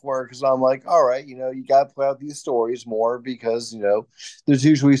understanding for because I'm like, all right, you got to play out these stories more because there's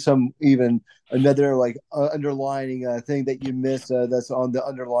usually some even another like underlining thing that you miss that's on the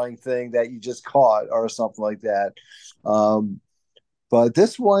underlying thing that you just caught or something like that. Um, but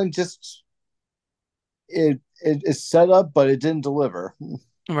this one just it is set up, but it didn't deliver.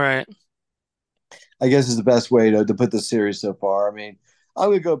 Right. I guess is the best way to put the series so far. I mean, I'm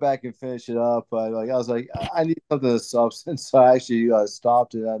gonna go back and finish it up, but like I was like, I need something of substance, so I actually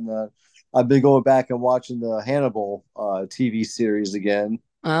stopped it, and I've been going back and watching the Hannibal TV series again.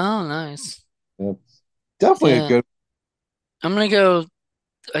 Oh, nice. Yeah. Definitely a Yeah. good. I'm gonna go,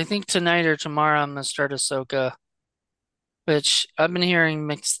 I think tonight or tomorrow I'm gonna start Ahsoka, which I've been hearing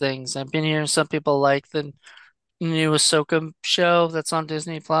mixed things. I've been hearing some people like the new Ahsoka show that's on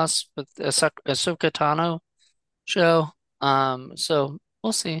Disney Plus with Ahsoka Tano show. So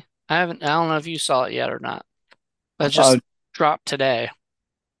we'll see. I don't know if you saw it yet or not. That Uh, just dropped today.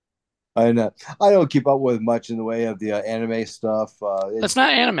 I know I don't keep up with much in the way of the anime stuff. It's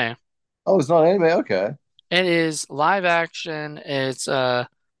not anime. It's not anime. Okay, It is live action. It's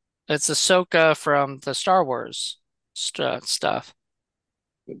Ahsoka from the Star Wars stuff.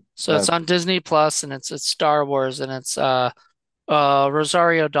 So it's uh, on Disney Plus and it's Star Wars and it's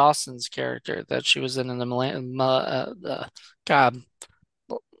Rosario Dawson's character that she was in the God,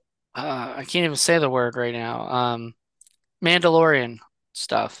 I can't even say the word right now. Mandalorian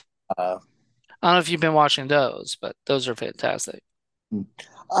stuff. uh, I don't know if you've been watching those, but those are fantastic.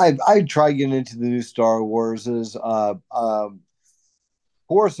 I try getting into the new Star Warses.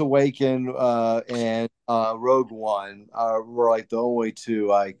 Force Awaken and Rogue One were like the only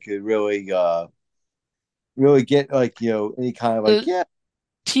two I could really get like any kind of like The yeah.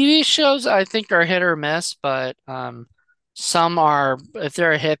 TV shows I think are hit or miss, but some are if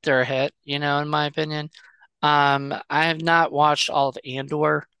they're a hit, they're a hit, in my opinion. I have not watched all of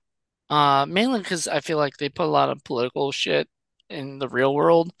Andor. Mainly because I feel like they put a lot of political shit in the real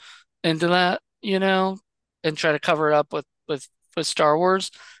world into that, and try to cover it up with Star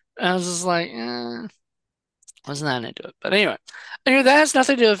Wars. And I was just like, wasn't that into it. But anyway, that has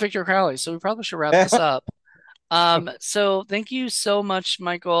nothing to do with Victor Crowley, so we probably should wrap this up. So thank you so much,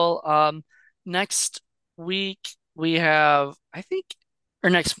 Michael. Next week we have, I think, or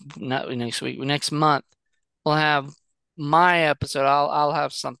not next week, next month we'll have my episode. I'll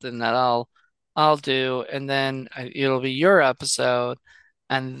have something that I'll do, and then it'll be your episode,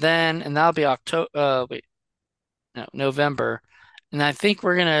 and that'll be October. Wait, no, November, and I think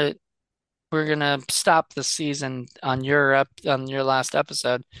we're gonna stop the season on your last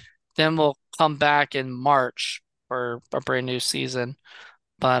episode. Then we'll come back in March for a brand new season.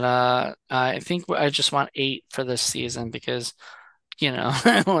 But I think I just want 8 for this season because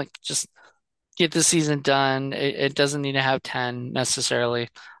like just get the season done. It doesn't need to have 10 necessarily,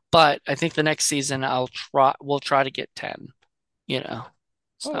 but I think the next season we'll try to get 10. You know,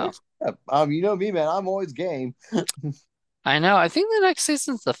 Oh, so yeah. You know me, man. I'm always game. I know. I think the next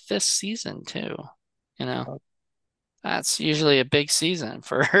season's the 5th season too. You know, that's usually a big season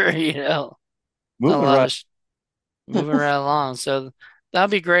for a Moving lot right. of. moving right along. So that'll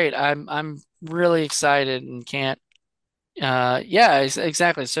be great. I'm really excited and can't. Yeah,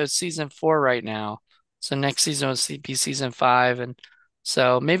 exactly. So it's season 4 right now. So next season will be season 5, and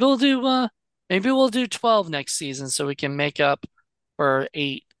so maybe we'll do 12 next season so we can make up for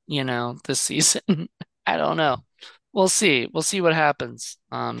 8, this season. I don't know. We'll see. We'll see what happens.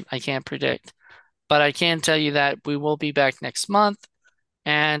 I can't predict, but I can tell you that we will be back next month,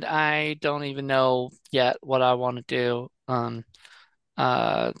 and I don't even know yet what I want to do.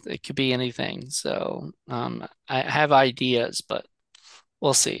 It could be anything. So, I have ideas, but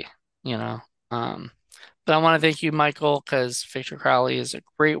we'll see, you know. Um, but I want to thank you, Michael, because Victor Crowley is a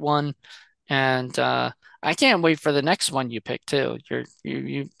great one, and I can't wait for the next one you pick too.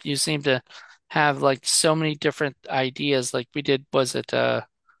 You seem to have like so many different ideas. Like we did, was it uh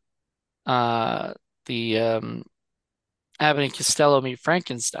the Abbott and Costello meet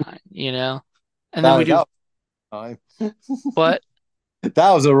Frankenstein, and then we That do that was fine. what?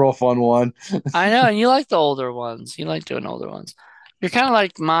 That was a real fun one. I know, and you like the older ones. You like doing older ones. You're kind of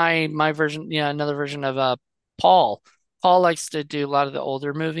like my version, another version of Paul. Paul likes to do a lot of the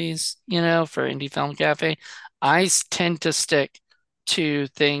older movies, for Indie Film Cafe. Tend to stick to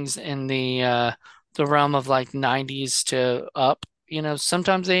things in the realm of like 90s to up,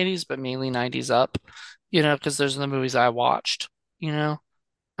 sometimes 80s, but mainly 90s up, because those are the movies I watched, you know,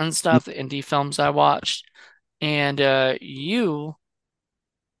 and stuff, the indie films I watched. And yeah,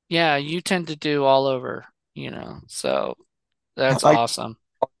 you tend to do all over, so that's I awesome.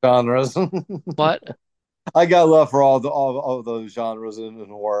 genres. What? I got love for all of those genres in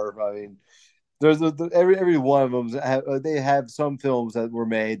horror. I mean, every one of them they have some films that were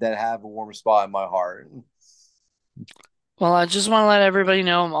made that have a warm spot in my heart. Well, I just want to let everybody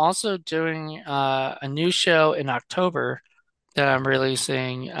know I'm also doing a new show in October that I'm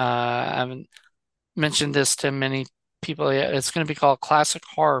releasing. I haven't mentioned this to many people yet. It's going to be called Classic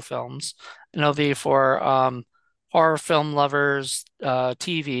Horror Films, and it'll be for horror film lovers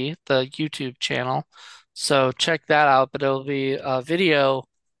TV, the YouTube channel. So check that out. But it'll be a video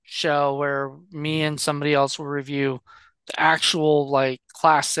show where me and somebody else will review the actual like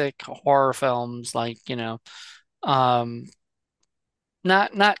classic horror films, like um,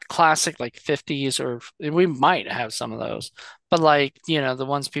 not classic like 50s, or we might have some of those, but like, the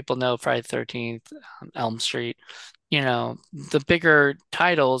ones people know, Friday the 13th, Elm Street, the bigger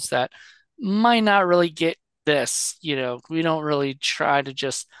titles that might not really get this, we don't really try to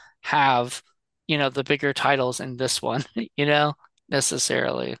just have, the bigger titles in this one,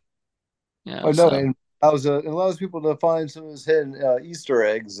 necessarily, I know, so. and it allows people to find some of those hidden Easter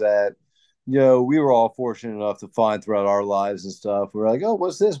eggs that we were all fortunate enough to find throughout our lives and stuff. We're like, oh,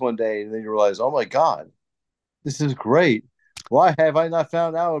 what's this one day? And then you realize, oh my God, this is great. Why have I not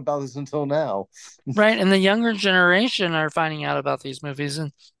found out about this until now? Right, and the younger generation are finding out about these movies,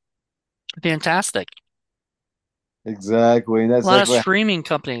 and fantastic. Exactly, and A that's lot of exactly. streaming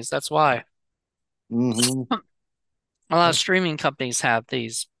companies, that's why. Hmm. A lot of streaming companies have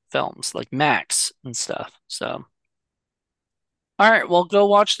these films like Max and stuff. So, all right, well, go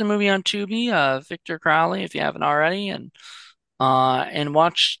watch the movie on Tubi, Victor Crowley, if you haven't already, and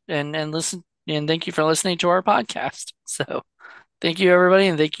watch and listen. And thank you for listening to our podcast. So, thank you everybody,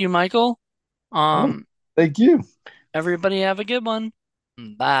 and thank you, Michael. Oh, Um, thank you. Everybody have a good one.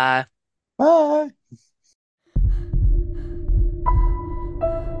 Bye. Bye.